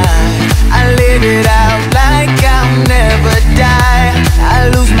night. I live it out like I'll never die. I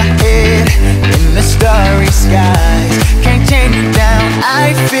lose my head in the starry skies. Can't chain me down,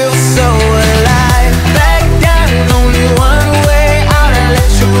 I feel so alive. Back down, only one way out. I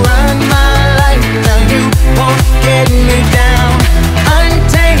let you run my life. Now you won't get me down.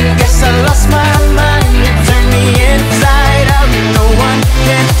 Untamed, guess I lost my mind. You turned me inside out. No one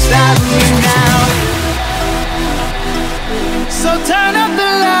can stop me now. So turn up the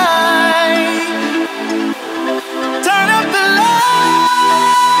light. Turn up the light.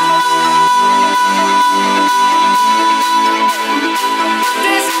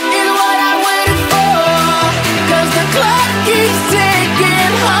 This is what I waited for. 'Cause the clock keeps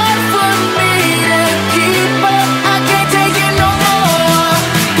ticking, hard for me to keep up. I can't take it no more.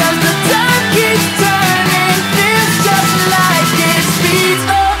 'Cause the time keeps turning, feels just like it speeds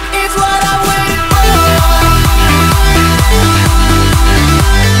up. It's what I waited for.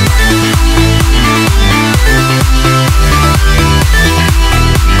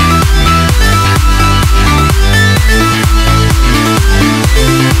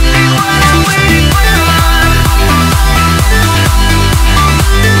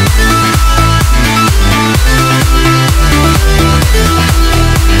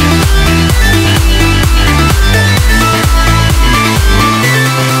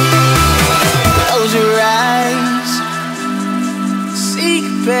 Close your eyes, seek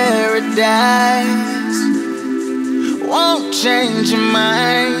paradise. Won't change your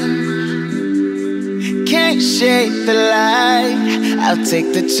mind. Can't shake the light. I'll take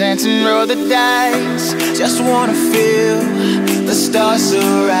the chance and roll the dice. Just wanna feel the stars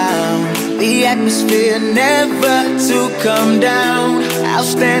surround. The atmosphere never to come down. I'll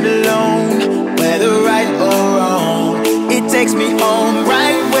stand alone, whether right or wrong. It takes me home,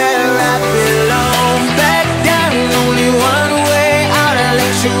 right where I belong. Back down, only one way out. I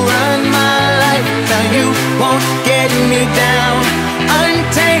let you run my life. Now you won't get me down.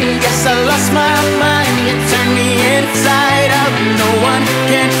 Untamed, guess I lost my mind. You turned me inside out. No one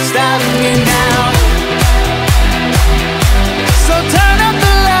can stop me now. So turn up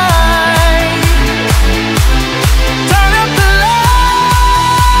the light. Turn up the light.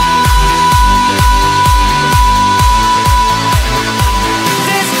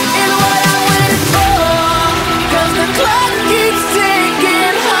 This is what I waited for. 'Cause the clock keeps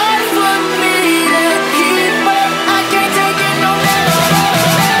ticking, hard for me to keep up. I can't take it no more.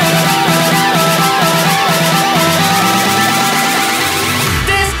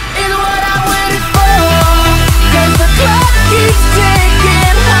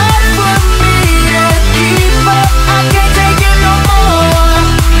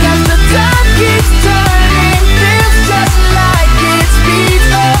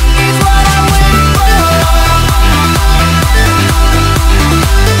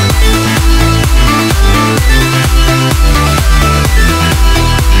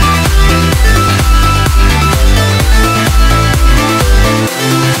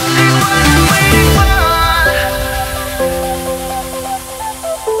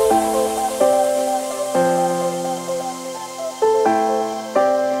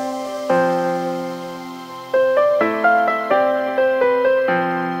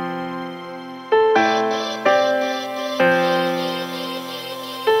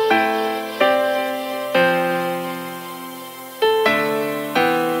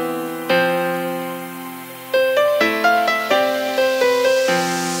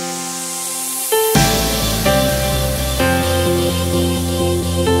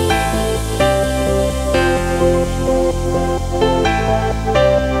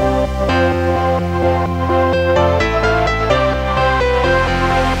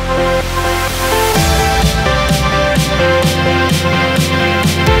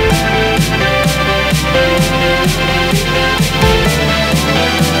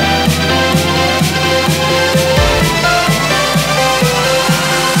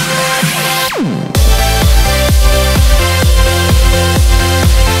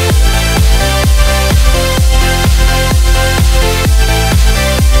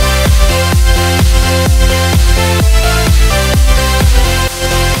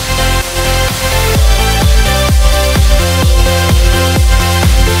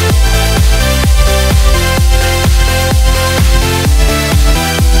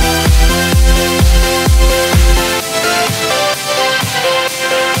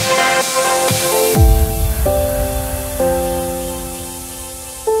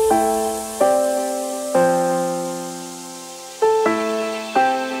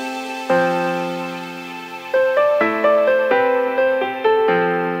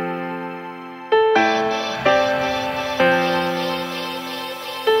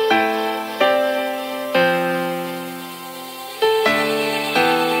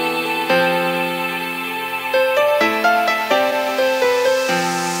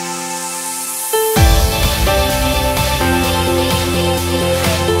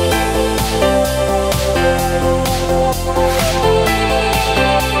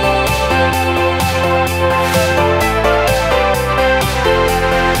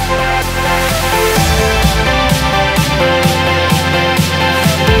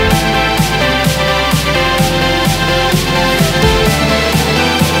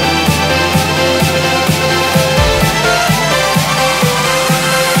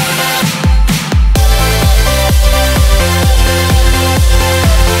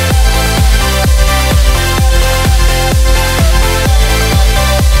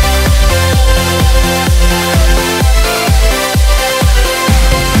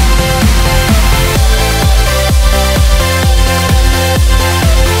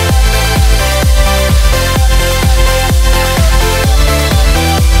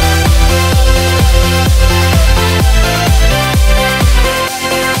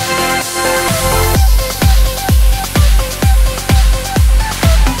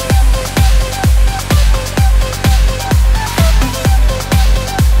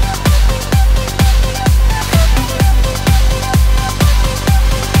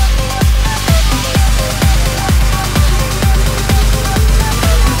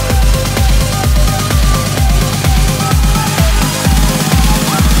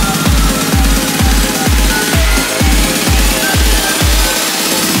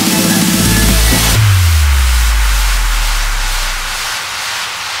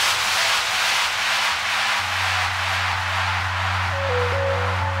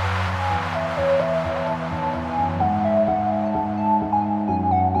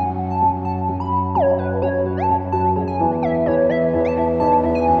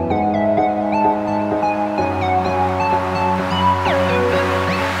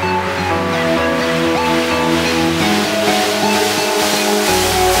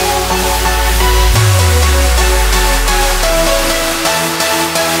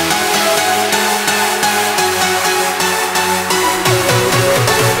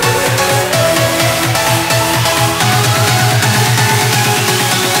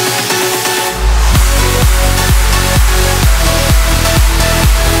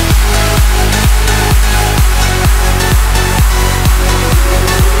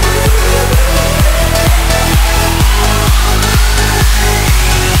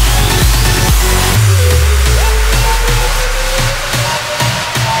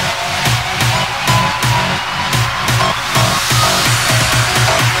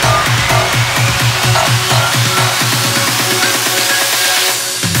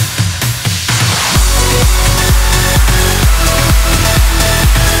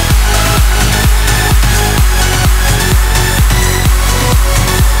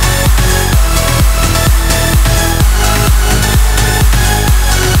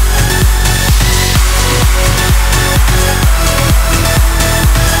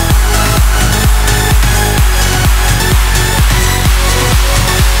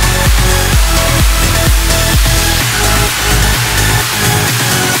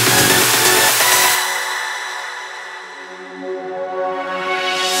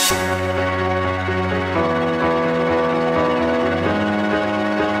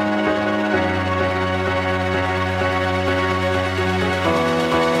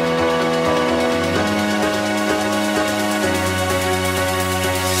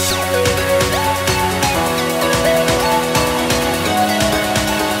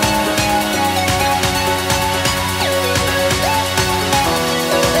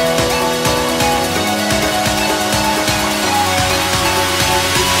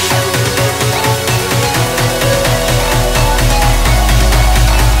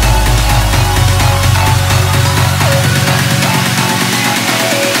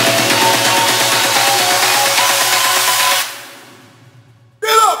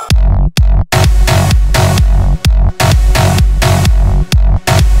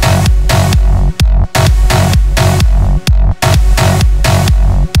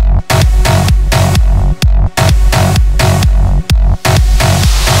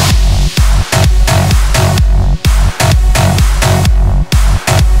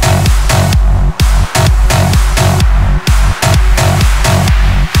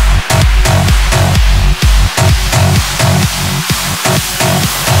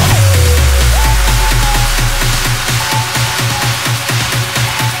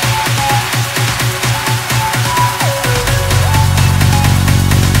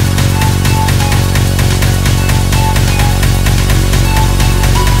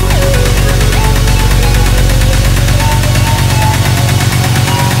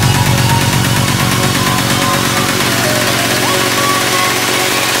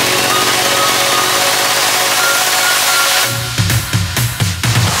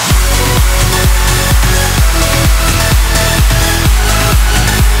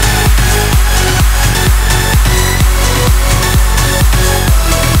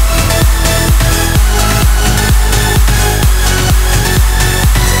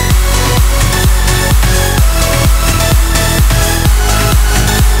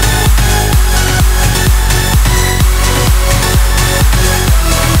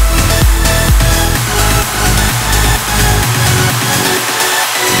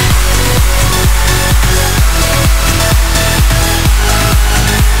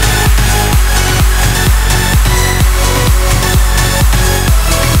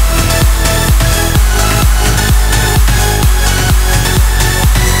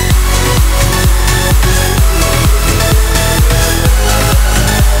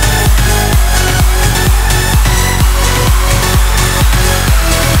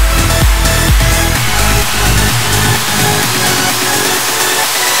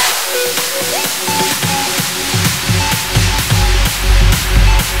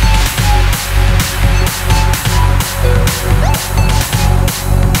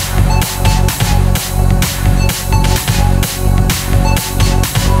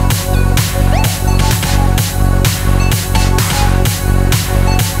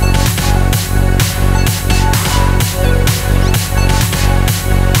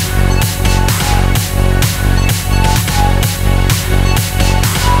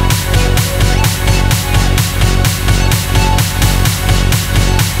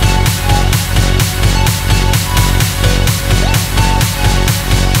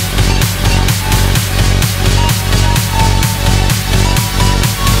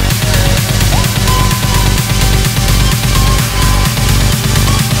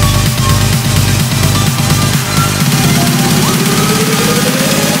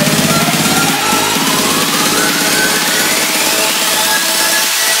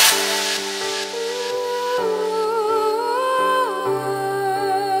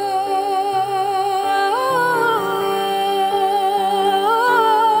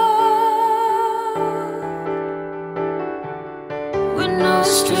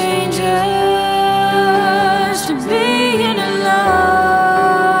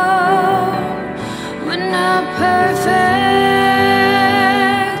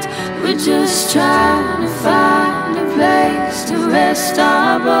 just trying to find a place to rest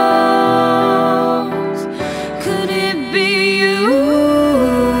our bones. Could it be you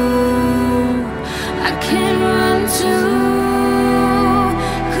I can run to?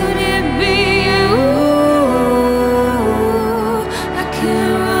 Could it be you I can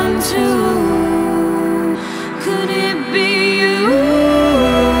run to? Could it be you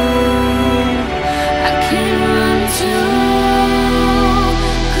I can run to?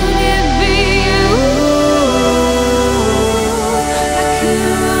 Could it be you I can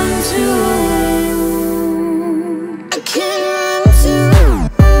run to? I can run to.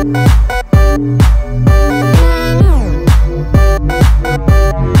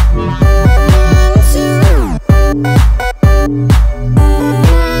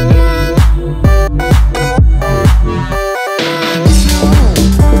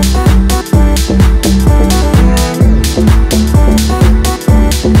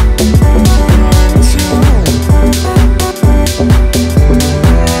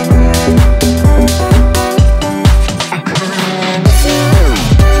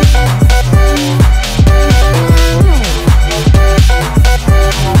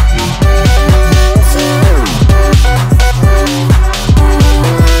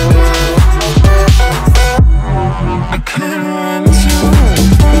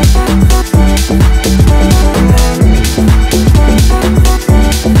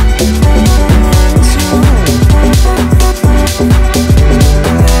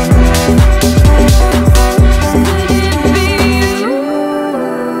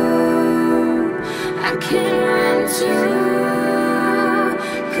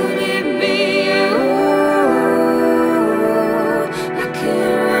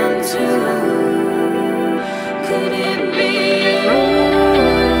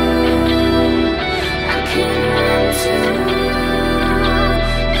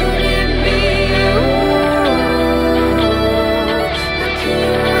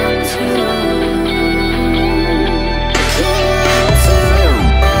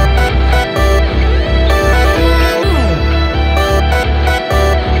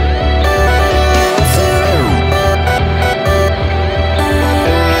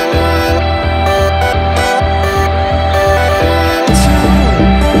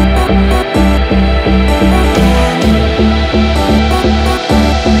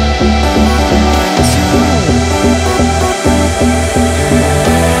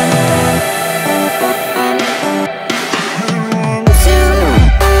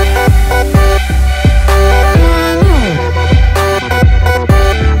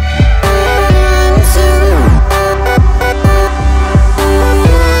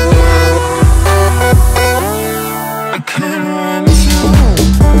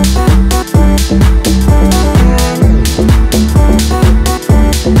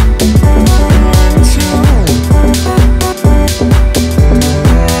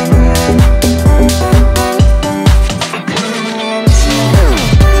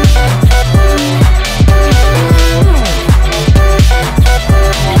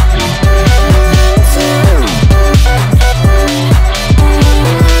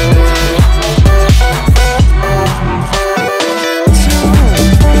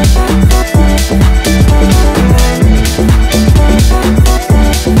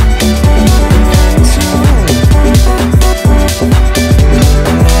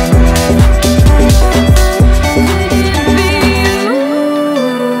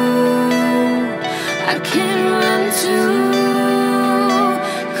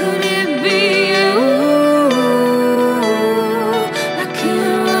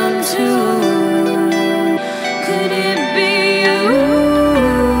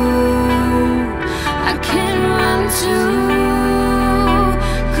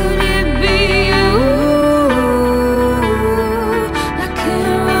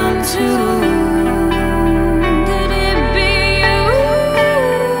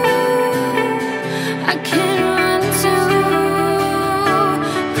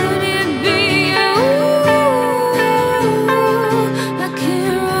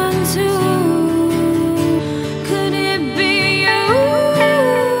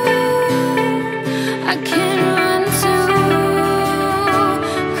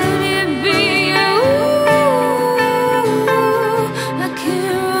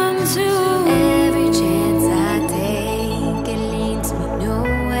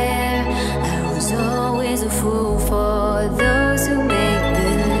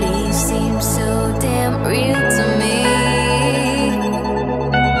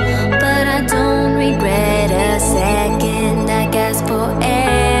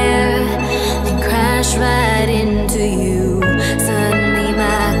 Right into you. Suddenly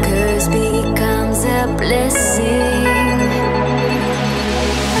my curse became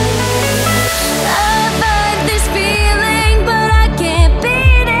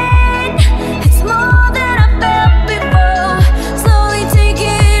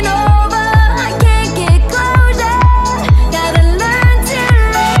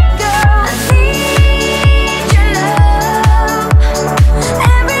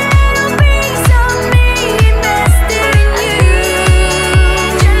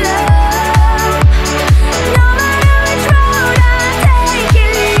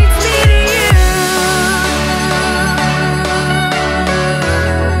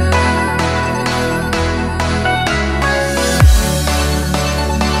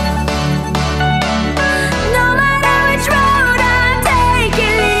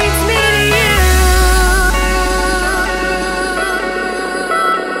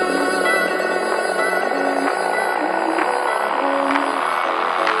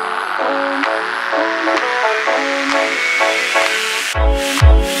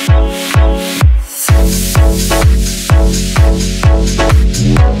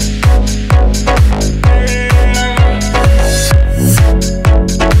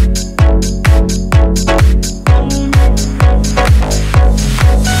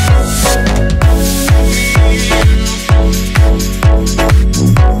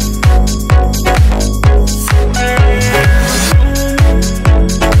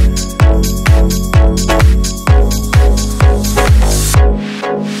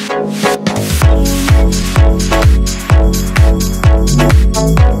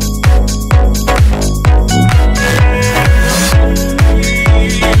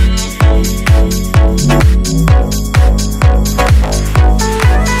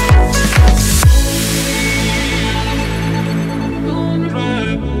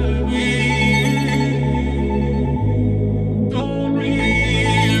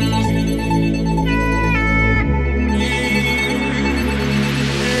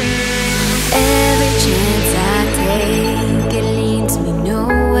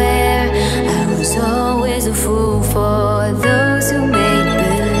for those who make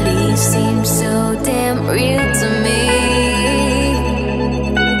believe seem so damn real to me.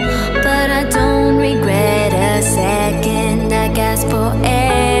 But I don't regret a second. I gasp for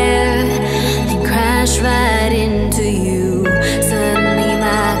air, then crash right into you. Suddenly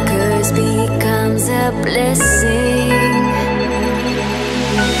my curse becomes a blessing.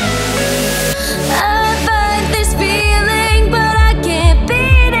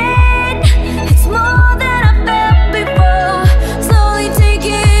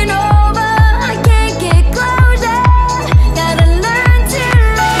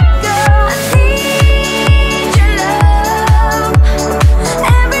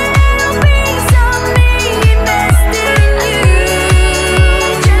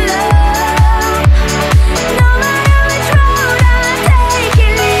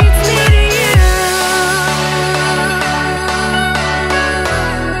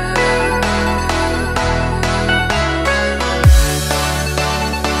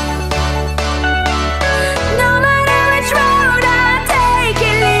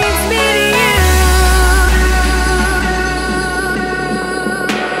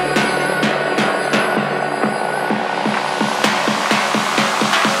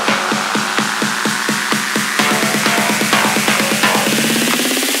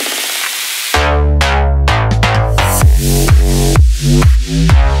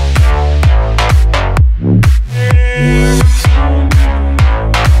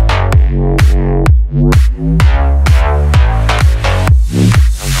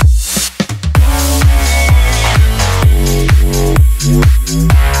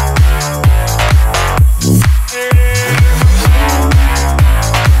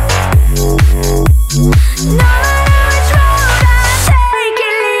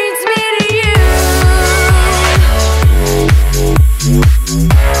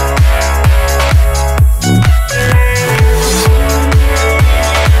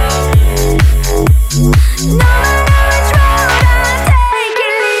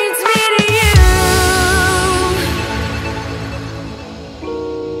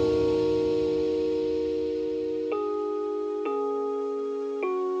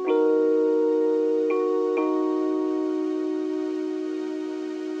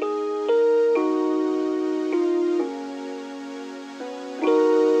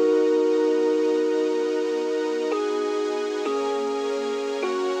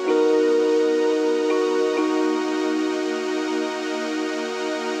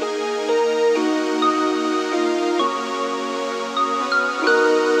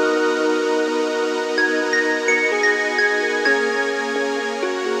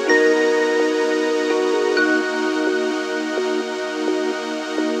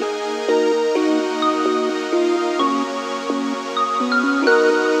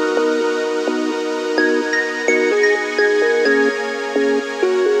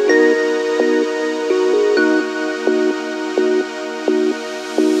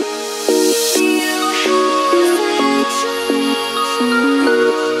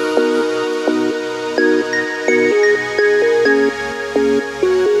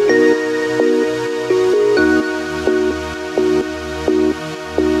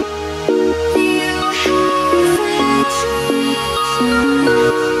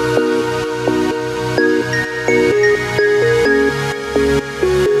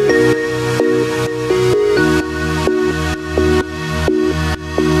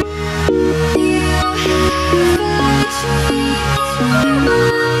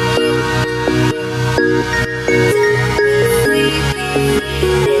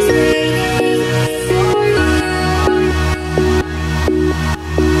 Sleeping